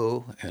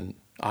low, and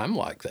I'm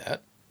like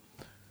that.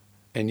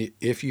 And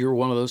if you're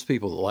one of those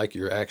people that like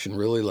your action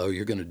really low,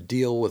 you're going to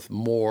deal with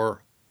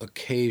more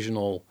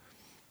occasional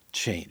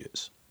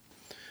changes.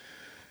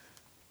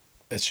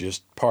 That's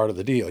just part of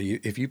the deal.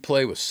 If you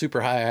play with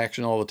super high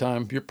action all the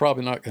time, you're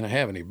probably not going to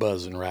have any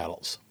buzz and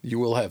rattles. You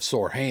will have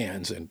sore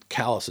hands and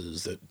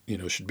calluses that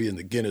should be in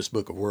the Guinness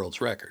Book of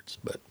World Records,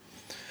 but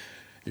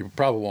you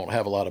probably won't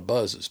have a lot of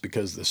buzzes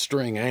because the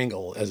string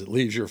angle, as it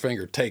leaves your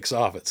finger, takes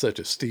off at such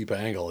a steep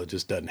angle it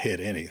just doesn't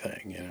hit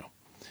anything.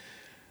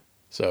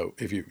 So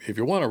if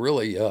you want a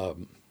really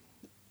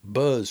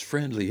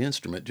buzz-friendly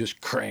instrument,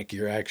 just crank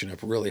your action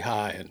up really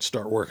high and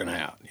start working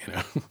out.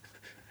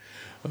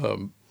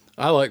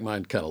 I like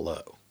mine kind of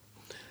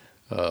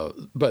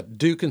low. But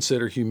do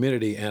consider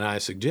humidity, and I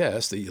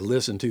suggest that you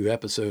listen to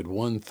episode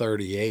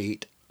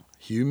 138,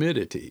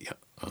 Humidity,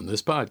 on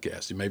this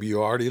podcast. Maybe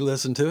you already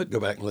listened to it.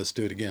 Go back and listen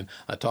to it again.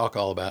 I talk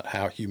all about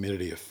how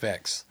humidity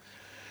affects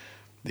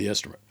the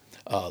instrument.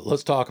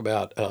 Let's talk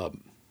about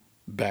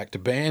back to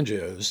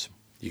banjos.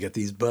 You get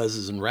these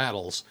buzzes and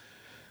rattles.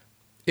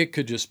 It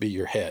could just be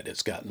your head.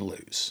 It's gotten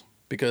loose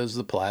because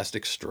the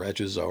plastic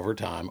stretches over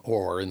time,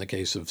 or in the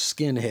case of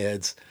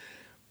skinheads,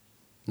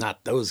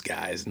 not those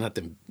guys, not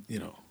them,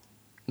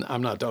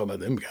 I'm not talking about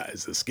them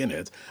guys, the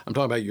skinheads. I'm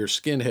talking about your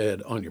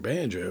skinhead on your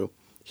banjo.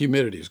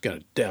 Humidity is going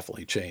to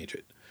definitely change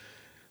it.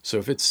 So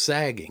if it's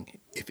sagging,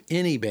 if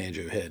any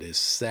banjo head is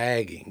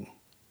sagging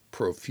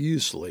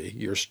profusely,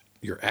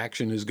 your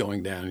action is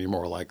going down and you're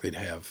more likely to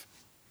have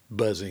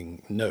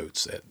buzzing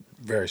notes at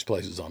various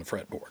places on the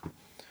fretboard.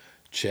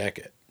 Check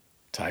it,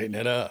 tighten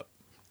it up,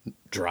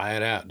 dry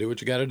it out, do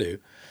what you got to do,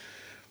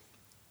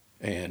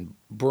 and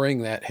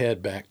bring that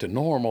head back to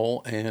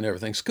normal and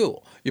everything's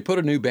cool. You put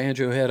a new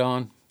banjo head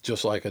on,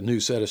 just like a new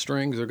set of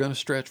strings, they're going to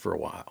stretch for a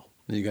while.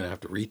 Then you're going to have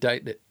to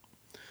retighten it.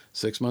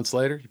 6 months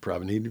later, you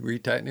probably need to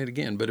retighten it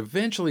again. But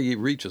eventually you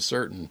reach a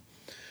certain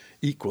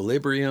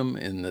equilibrium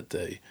in that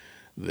the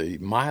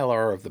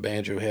mylar of the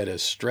banjo head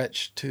has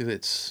stretched to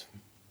it's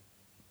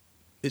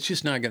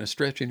just not going to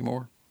stretch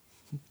anymore.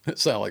 It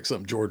sounds like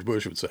something George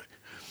Bush would say.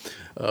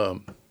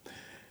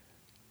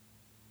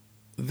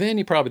 Then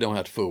you probably don't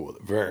have to fool with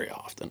it very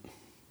often.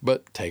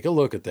 But take a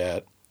look at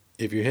that.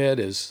 If your head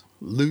is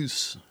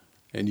loose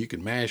and you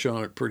can mash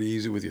on it pretty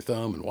easy with your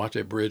thumb and watch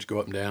that bridge go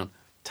up and down,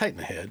 tighten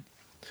the head.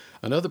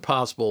 Another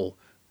possible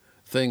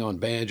thing on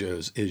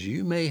banjos is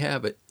you may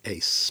have a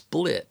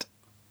split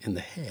in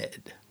the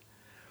head.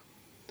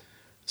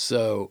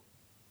 So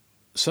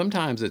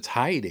sometimes it's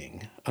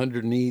hiding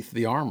underneath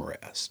the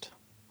armrest.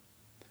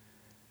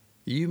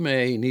 You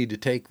may need to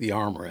take the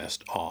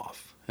armrest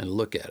off and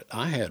look at it.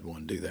 I had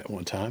one do that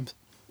one time.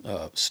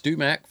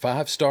 StewMac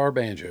 5-star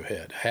banjo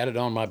head. Had it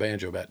on my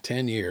banjo about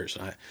 10 years.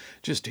 And I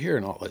just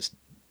hearing all this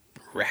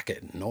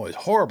racket and noise,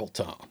 horrible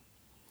tone.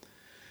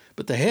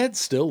 But the head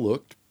still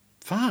looked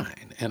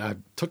fine. And I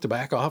took the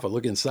back off. I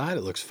look inside.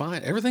 It looks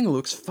fine. Everything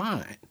looks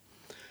fine.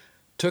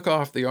 Took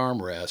off the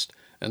armrest,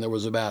 and there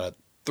was about a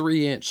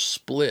 3-inch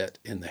split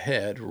in the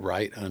head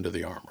right under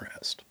the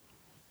armrest.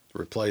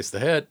 Replace the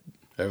head.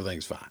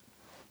 Everything's fine.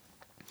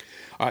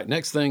 All right,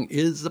 next thing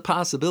is the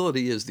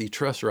possibility is the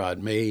truss rod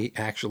may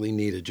actually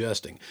need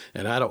adjusting.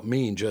 And I don't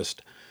mean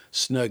just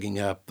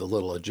snugging up the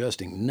little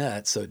adjusting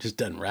nut so it just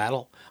doesn't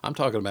rattle. I'm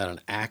talking about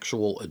an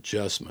actual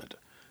adjustment.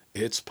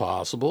 It's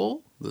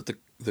possible that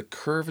the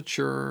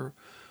curvature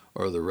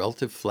or the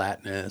relative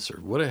flatness or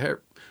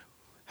whatever,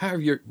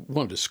 however you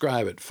want to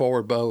describe it,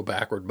 forward bow,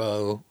 backward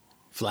bow,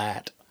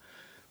 flat,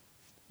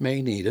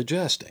 may need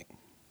adjusting.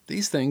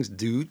 These things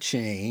do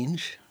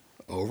change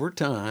over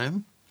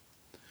time.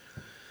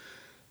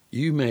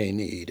 You may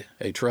need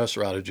a truss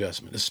rod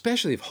adjustment,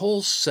 especially if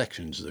whole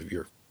sections of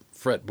your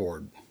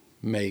fretboard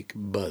make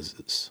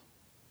buzzes.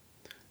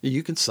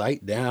 You can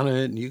sight down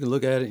it and you can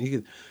look at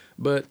it,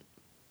 but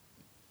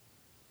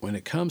when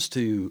it comes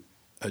to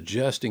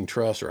adjusting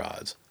truss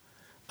rods,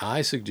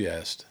 I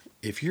suggest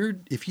if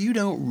you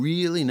don't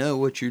really know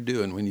what you're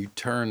doing when you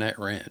turn that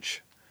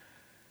wrench,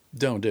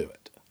 don't do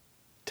it.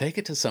 Take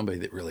it to somebody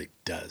that really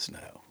does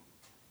know,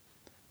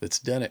 that's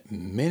done it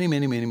many,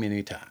 many, many,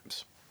 many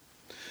times.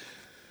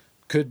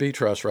 Could be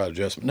truss rod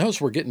adjustment. Notice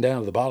we're getting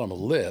down to the bottom of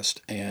the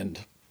list,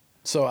 and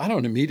so I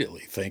don't immediately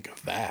think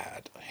of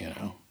that,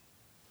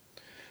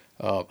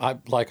 I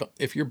like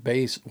if your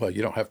bass, well,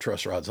 you don't have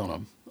truss rods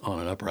on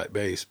an upright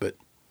bass, but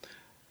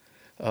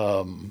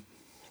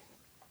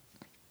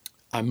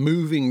I'm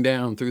moving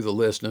down through the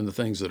list and the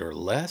things that are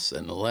less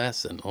and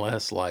less and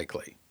less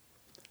likely.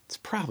 It's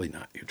probably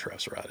not your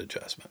truss rod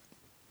adjustment,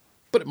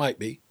 but it might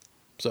be.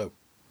 So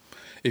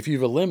if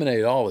you've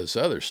eliminated all this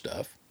other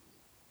stuff,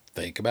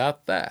 think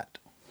about that,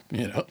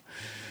 you know.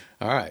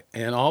 All right,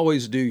 and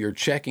always do your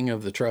checking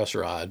of the truss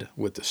rod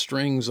with the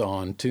strings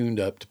on, tuned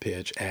up to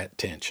pitch at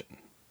tension.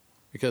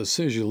 Because as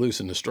soon as you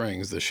loosen the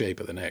strings, the shape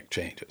of the neck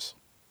changes.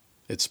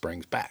 It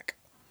springs back.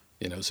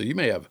 You know, so you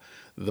may have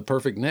the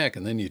perfect neck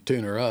and then you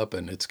tune her up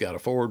and it's got a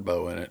forward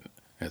bow in it.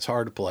 And it's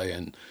hard to play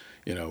in,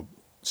 you know,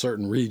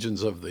 certain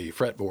regions of the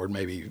fretboard,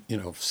 maybe, you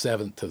know,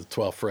 7th to the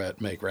 12th fret,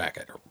 make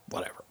racket or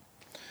whatever.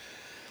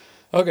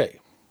 Okay,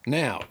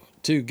 now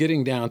to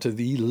getting down to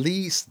the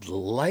least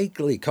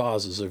likely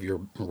causes of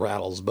your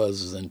rattles,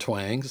 buzzes, and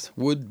twangs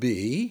would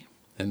be,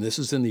 and this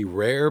is in the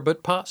rare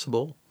but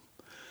possible,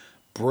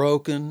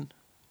 broken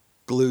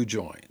glue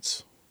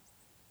joints.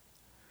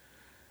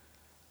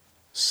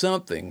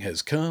 Something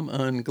has come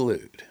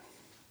unglued,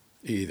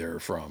 either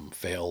from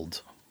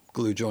failed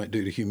glue joint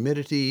due to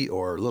humidity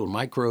or little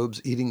microbes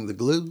eating the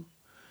glue,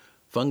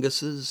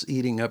 funguses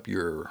eating up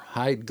your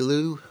hide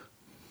glue,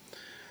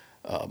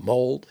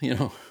 mold, you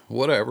know,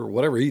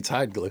 whatever eats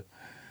hide glue.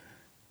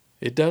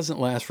 It doesn't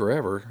last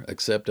forever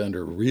except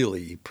under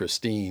really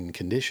pristine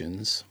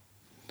conditions.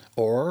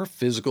 Or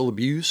physical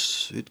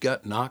abuse, it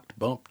got knocked,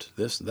 bumped,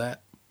 this,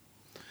 that.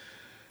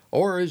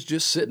 Or is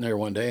just sitting there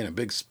one day and a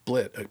big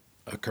split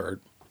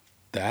occurred.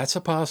 That's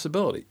a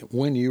possibility.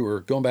 When you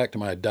were going back to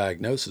my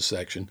diagnosis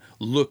section,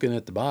 looking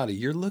at the body,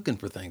 you're looking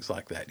for things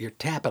like that. You're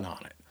tapping on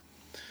it.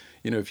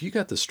 You know, if you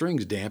got the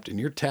strings damped and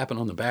you're tapping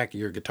on the back of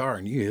your guitar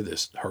and you hear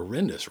this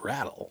horrendous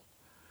rattle,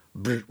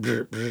 brr,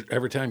 brr, brr,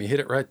 every time you hit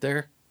it right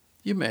there,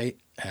 you may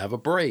have a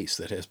brace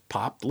that has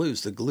popped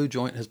loose. The glue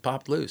joint has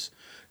popped loose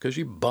because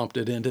you bumped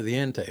it into the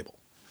end table.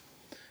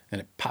 And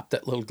it popped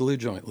that little glue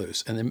joint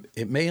loose. And then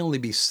it may only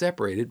be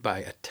separated by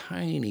a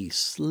tiny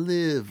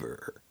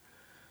sliver.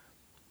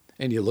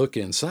 And you look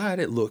inside,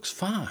 it looks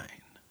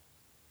fine.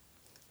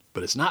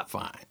 But it's not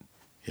fine,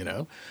 you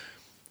know.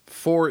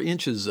 4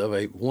 inches of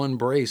one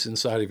brace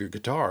inside of your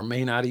guitar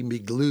may not even be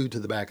glued to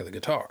the back of the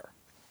guitar.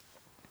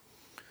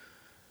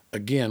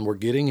 Again, we're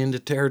getting into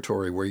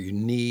territory where you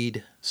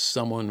need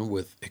someone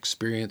with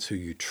experience who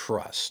you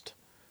trust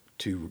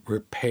to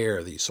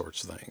repair these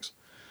sorts of things.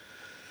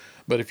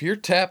 But if you're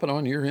tapping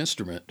on your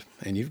instrument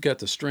and you've got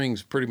the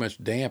strings pretty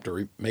much damped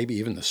or maybe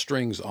even the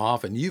strings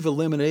off and you've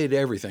eliminated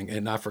everything,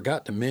 and I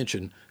forgot to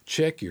mention,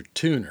 check your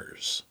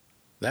tuners.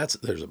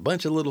 There's a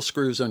bunch of little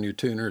screws on your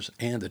tuners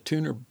and the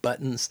tuner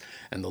buttons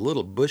and the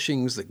little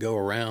bushings that go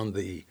around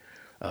the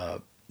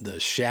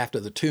shaft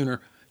of the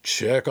tuner.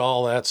 Check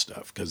all that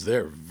stuff because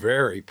they're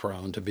very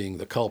prone to being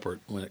the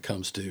culprit when it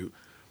comes to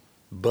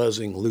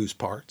buzzing loose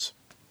parts.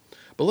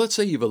 But let's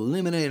say you've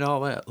eliminated all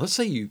that. Let's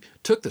say you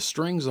took the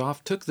strings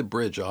off, took the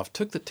bridge off,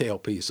 took the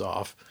tailpiece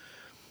off,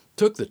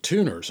 took the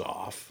tuners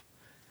off,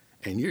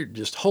 and you're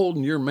just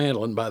holding your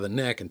mandolin by the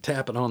neck and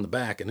tapping on the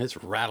back and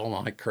it's rattling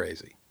like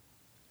crazy.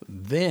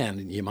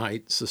 Then you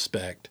might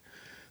suspect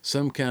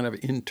some kind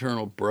of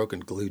internal broken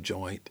glue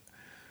joint,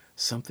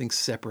 something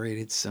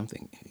separated,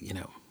 something, you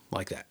know,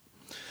 like that.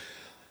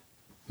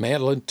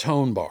 Mandolin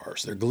tone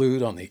bars, they're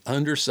glued on the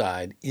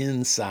underside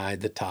inside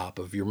the top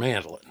of your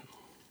mandolin.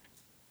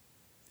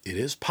 It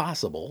is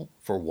possible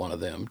for one of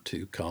them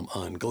to come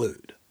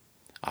unglued.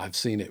 I've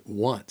seen it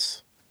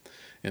once.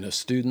 And a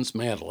student's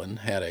mandolin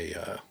had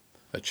a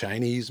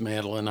Chinese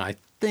mandolin. I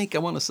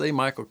want to say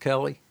Michael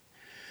Kelly.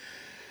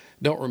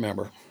 Don't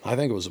remember. I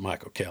think it was a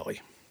Michael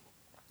Kelly.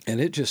 And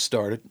it just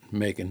started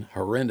making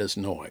horrendous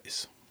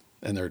noise.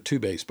 And there are 2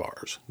 bass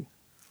bars,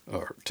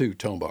 or 2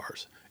 tone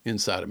bars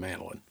inside a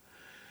mandolin.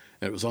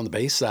 And it was on the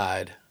bass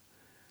side.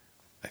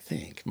 I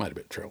think it might have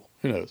been treble.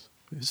 Who knows?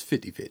 It was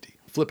 50-50.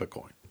 Flip a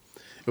coin.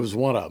 It was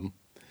one of them.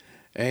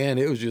 And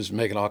it was just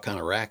making all kind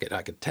of racket.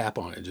 I could tap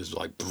on it just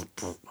like,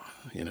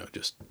 you know,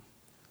 just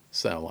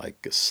sound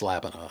like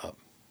slapping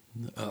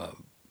a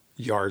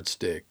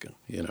yardstick,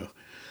 you know.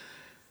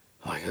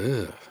 Like,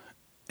 ugh.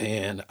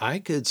 And I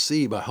could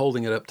see by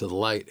holding it up to the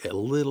light a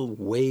little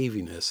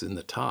waviness in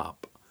the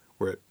top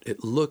where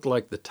it looked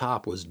like the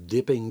top was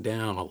dipping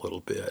down a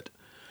little bit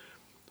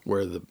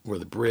where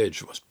the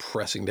bridge was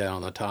pressing down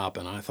on the top.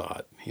 And I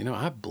thought, you know,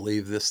 I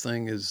believe this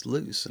thing is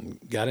loose, and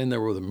got in there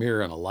with a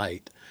mirror and a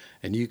light.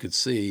 And you could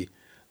see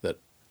that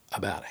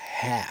about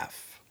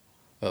half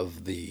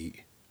of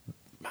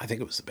I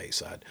think it was the bass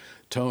side,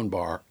 tone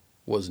bar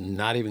was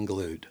not even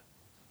glued.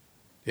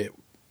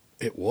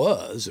 It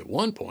was at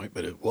one point,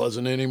 but it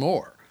wasn't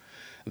anymore.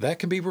 That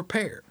can be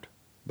repaired.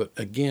 But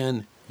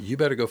again, you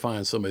better go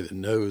find somebody that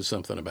knows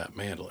something about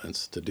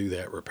mandolins to do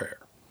that repair.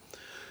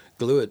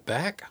 Glue it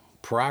back,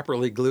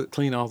 properly glue it,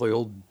 clean all the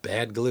old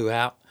bad glue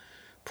out,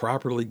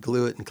 properly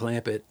glue it and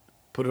clamp it,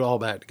 put it all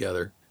back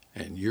together,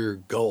 and you're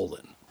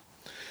golden.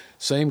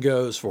 Same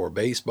goes for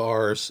bass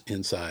bars,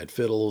 inside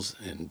fiddles,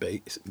 and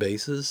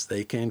basses.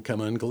 They can come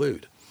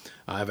unglued.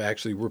 I've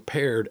actually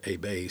repaired a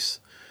bass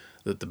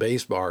that the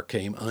bass bar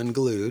came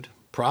unglued,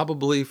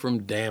 probably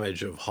from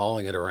damage of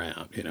hauling it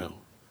around, you know.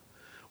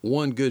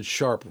 one good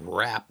sharp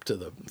rap to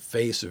the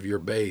face of your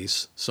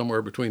bass,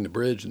 somewhere between the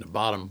bridge and the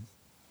bottom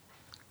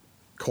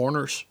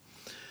corners,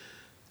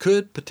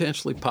 could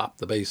potentially pop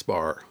the bass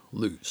bar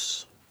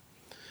loose.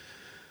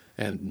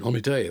 And let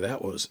me tell you,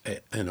 that was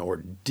an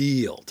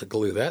ordeal to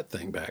glue that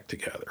thing back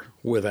together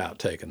without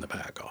taking the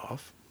back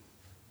off.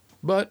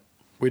 But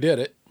we did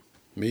it.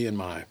 Me and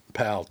my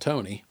pal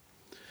Tony,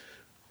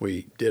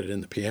 we did it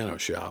in the piano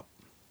shop.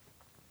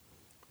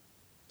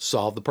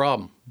 Solved the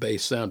problem.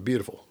 Bass sounded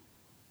beautiful.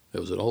 It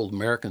was an old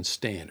American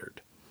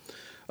standard.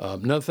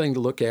 Another thing to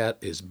look at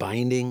is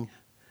binding.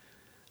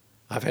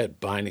 I've had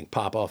binding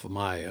pop off of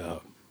my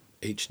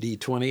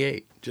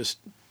HD28.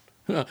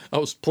 I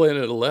was playing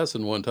at a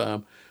lesson one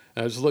time,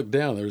 and I just looked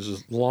down. There was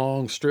this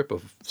long strip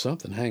of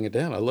something hanging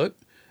down. I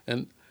looked,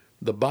 and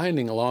the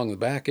binding along the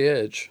back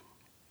edge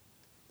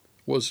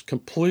was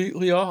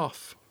completely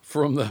off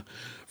from the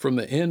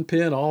end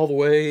pin all the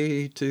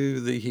way to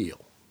the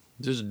heel,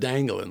 just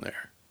dangling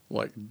there.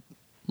 Like,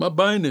 my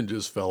binding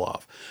just fell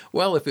off.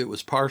 Well, if it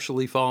was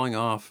partially falling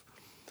off,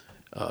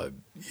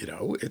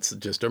 it's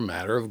just a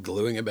matter of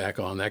gluing it back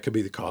on. That could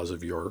be the cause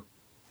of your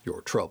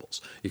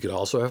troubles. You could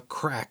also have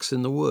cracks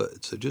in the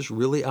wood, so just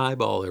really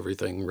eyeball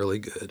everything really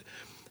good.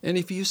 And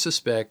if you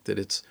suspect that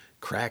it's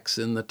cracks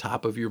in the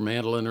top of your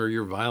mandolin or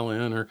your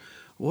violin or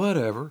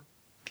whatever,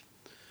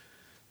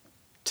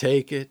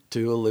 take it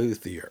to a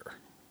luthier,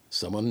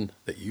 someone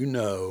that you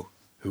know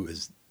who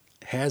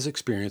has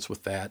experience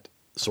with that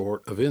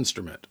sort of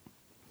instrument,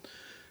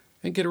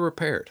 and get it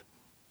repaired.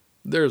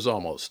 There's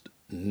almost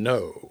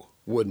no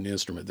wooden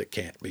instrument that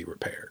can't be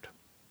repaired.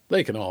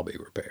 They can all be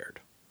repaired.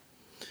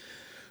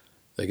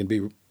 They can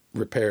be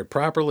repaired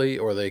properly,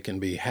 or they can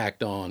be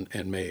hacked on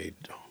and made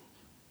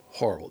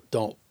horrible.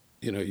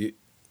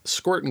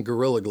 Squirting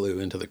Gorilla Glue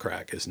into the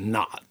crack is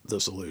not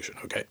the solution,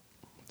 okay?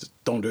 Just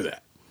don't do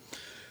that.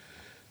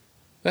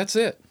 That's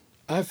it.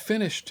 I've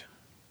finished.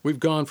 We've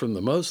gone from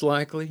the most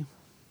likely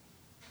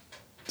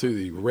to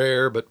the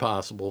rare but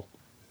possible.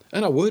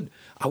 And I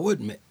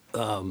would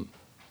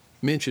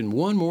mention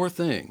one more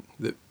thing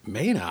that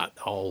may not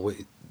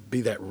always be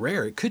that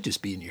rare. It could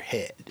just be in your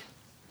head.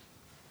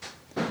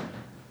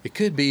 It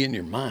could be in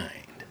your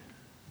mind.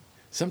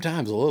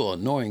 Sometimes a little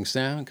annoying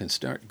sound can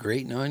start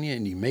grating on you,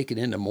 and you make it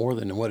into more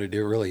than what it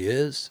really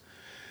is.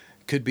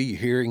 It could be your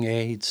hearing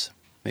aids.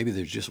 Maybe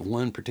there's just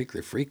one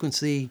particular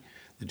frequency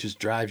that just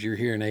drives your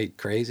hearing aid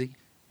crazy.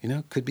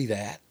 Could be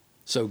that.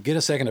 So get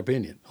a second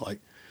opinion. Like,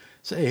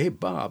 say, hey,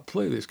 Bob,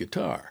 play this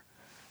guitar.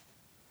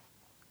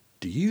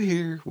 Do you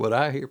hear what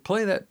I hear?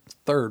 Play that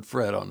third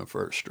fret on the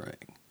first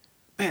string.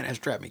 Man, that's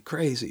driving me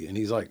crazy. And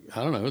he's like,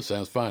 I don't know, it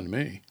sounds fine to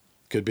me.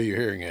 Could be your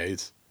hearing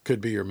aids. Could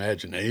be your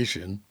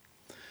imagination.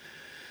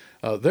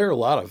 There are a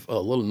lot of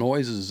little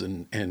noises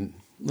and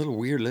little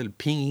weird little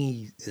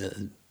pingy,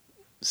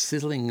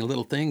 sizzling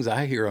little things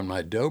I hear on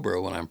my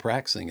dobro when I'm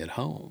practicing at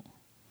home.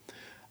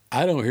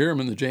 I don't hear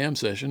them in the jam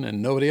session,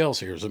 and nobody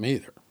else hears them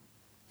either.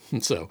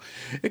 And so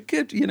it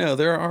could,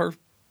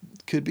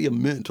 could be a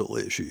mental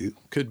issue,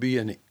 could be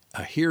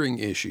a hearing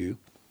issue.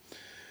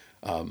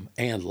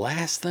 And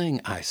last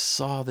thing, I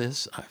saw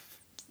this, I've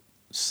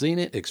seen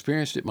it,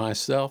 experienced it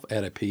myself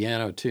at a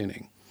piano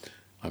tuning.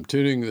 I'm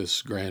tuning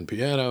this grand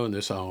piano in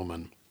this home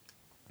and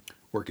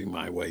working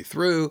my way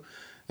through,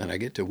 and I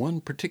get to one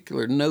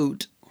particular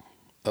note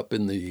up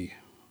in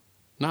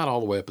not all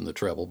the way up in the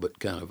treble, but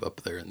kind of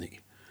up there in the,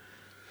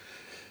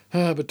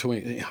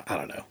 between, I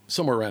don't know,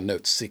 somewhere around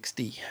note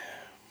 60.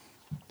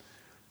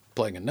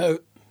 Playing a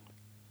note,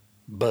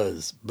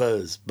 buzz,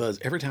 buzz, buzz.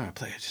 Every time I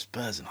play, it's just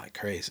buzzing like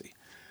crazy.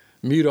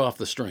 Mute off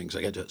the strings.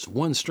 I got just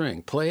one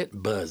string. Play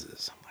it,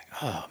 buzzes. I'm like,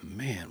 oh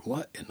man,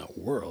 what in the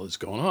world is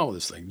going on with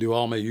this thing? Do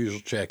all my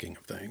usual checking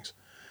of things.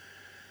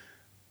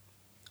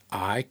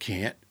 I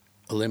can't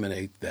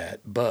eliminate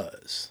that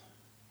buzz.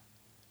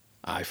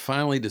 I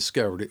finally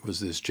discovered it was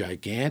this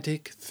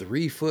gigantic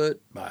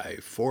 3-foot by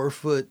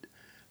 4-foot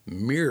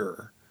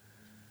mirror.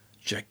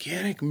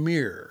 Gigantic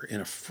mirror in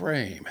a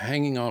frame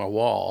hanging on a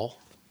wall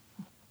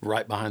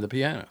right behind the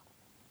piano.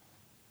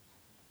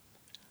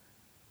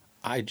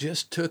 I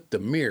just took the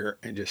mirror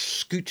and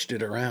just scooched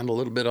it around a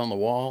little bit on the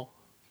wall,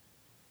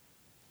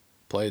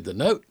 played the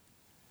note,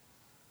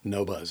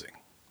 no buzzing.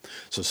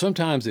 So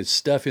sometimes it's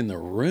stuff in the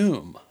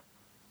room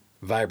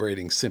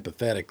vibrating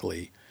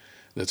sympathetically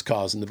that's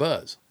causing the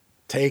buzz.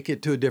 Take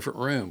it to a different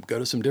room, go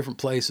to some different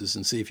places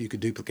and see if you could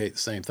duplicate the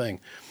same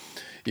thing.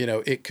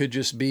 It could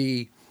just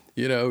be,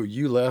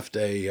 you left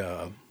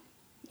a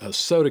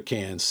soda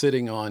can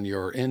sitting on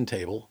your end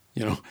table,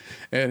 and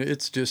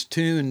it's just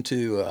tuned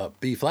to a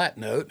B flat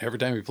note. Every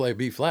time you play a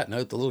B flat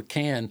note, the little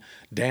can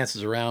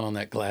dances around on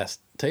that glass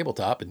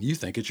tabletop and you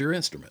think it's your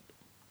instrument.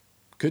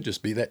 Could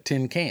just be that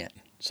tin can.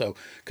 So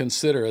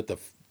consider at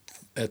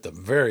the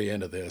very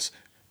end of this,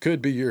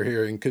 could be your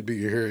hearing, could be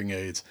your hearing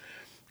aids,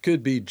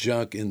 could be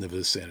junk in the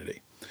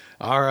vicinity.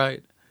 All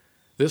right.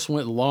 This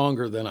went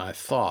longer than I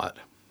thought,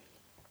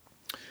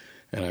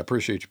 and I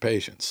appreciate your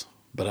patience.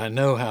 But I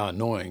know how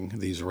annoying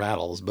these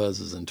rattles,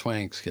 buzzes, and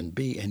twanks can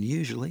be, and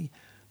usually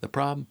The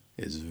problem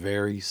is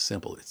very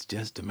simple. It's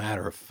just a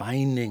matter of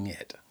finding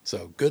it.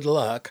 So good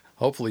luck.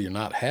 Hopefully you're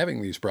not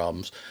having these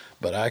problems,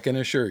 but I can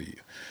assure you,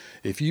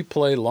 if you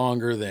play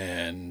longer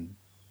than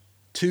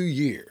 2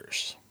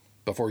 years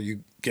before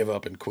you give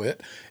up and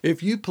quit,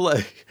 if you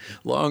play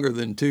longer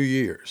than 2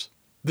 years,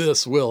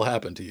 this will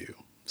happen to you.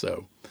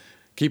 So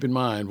keep in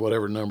mind,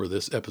 whatever number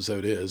this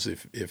episode is,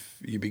 if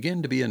you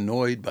begin to be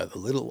annoyed by the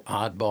little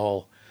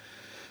oddball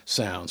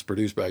sounds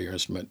produced by your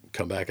instrument,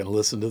 come back and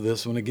listen to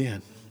this one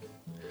again.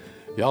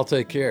 Y'all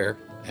take care,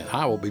 and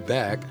I will be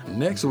back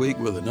next week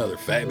with another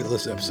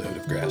fabulous episode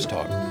of Grass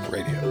Talk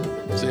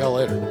Radio. See y'all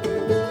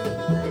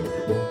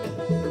later.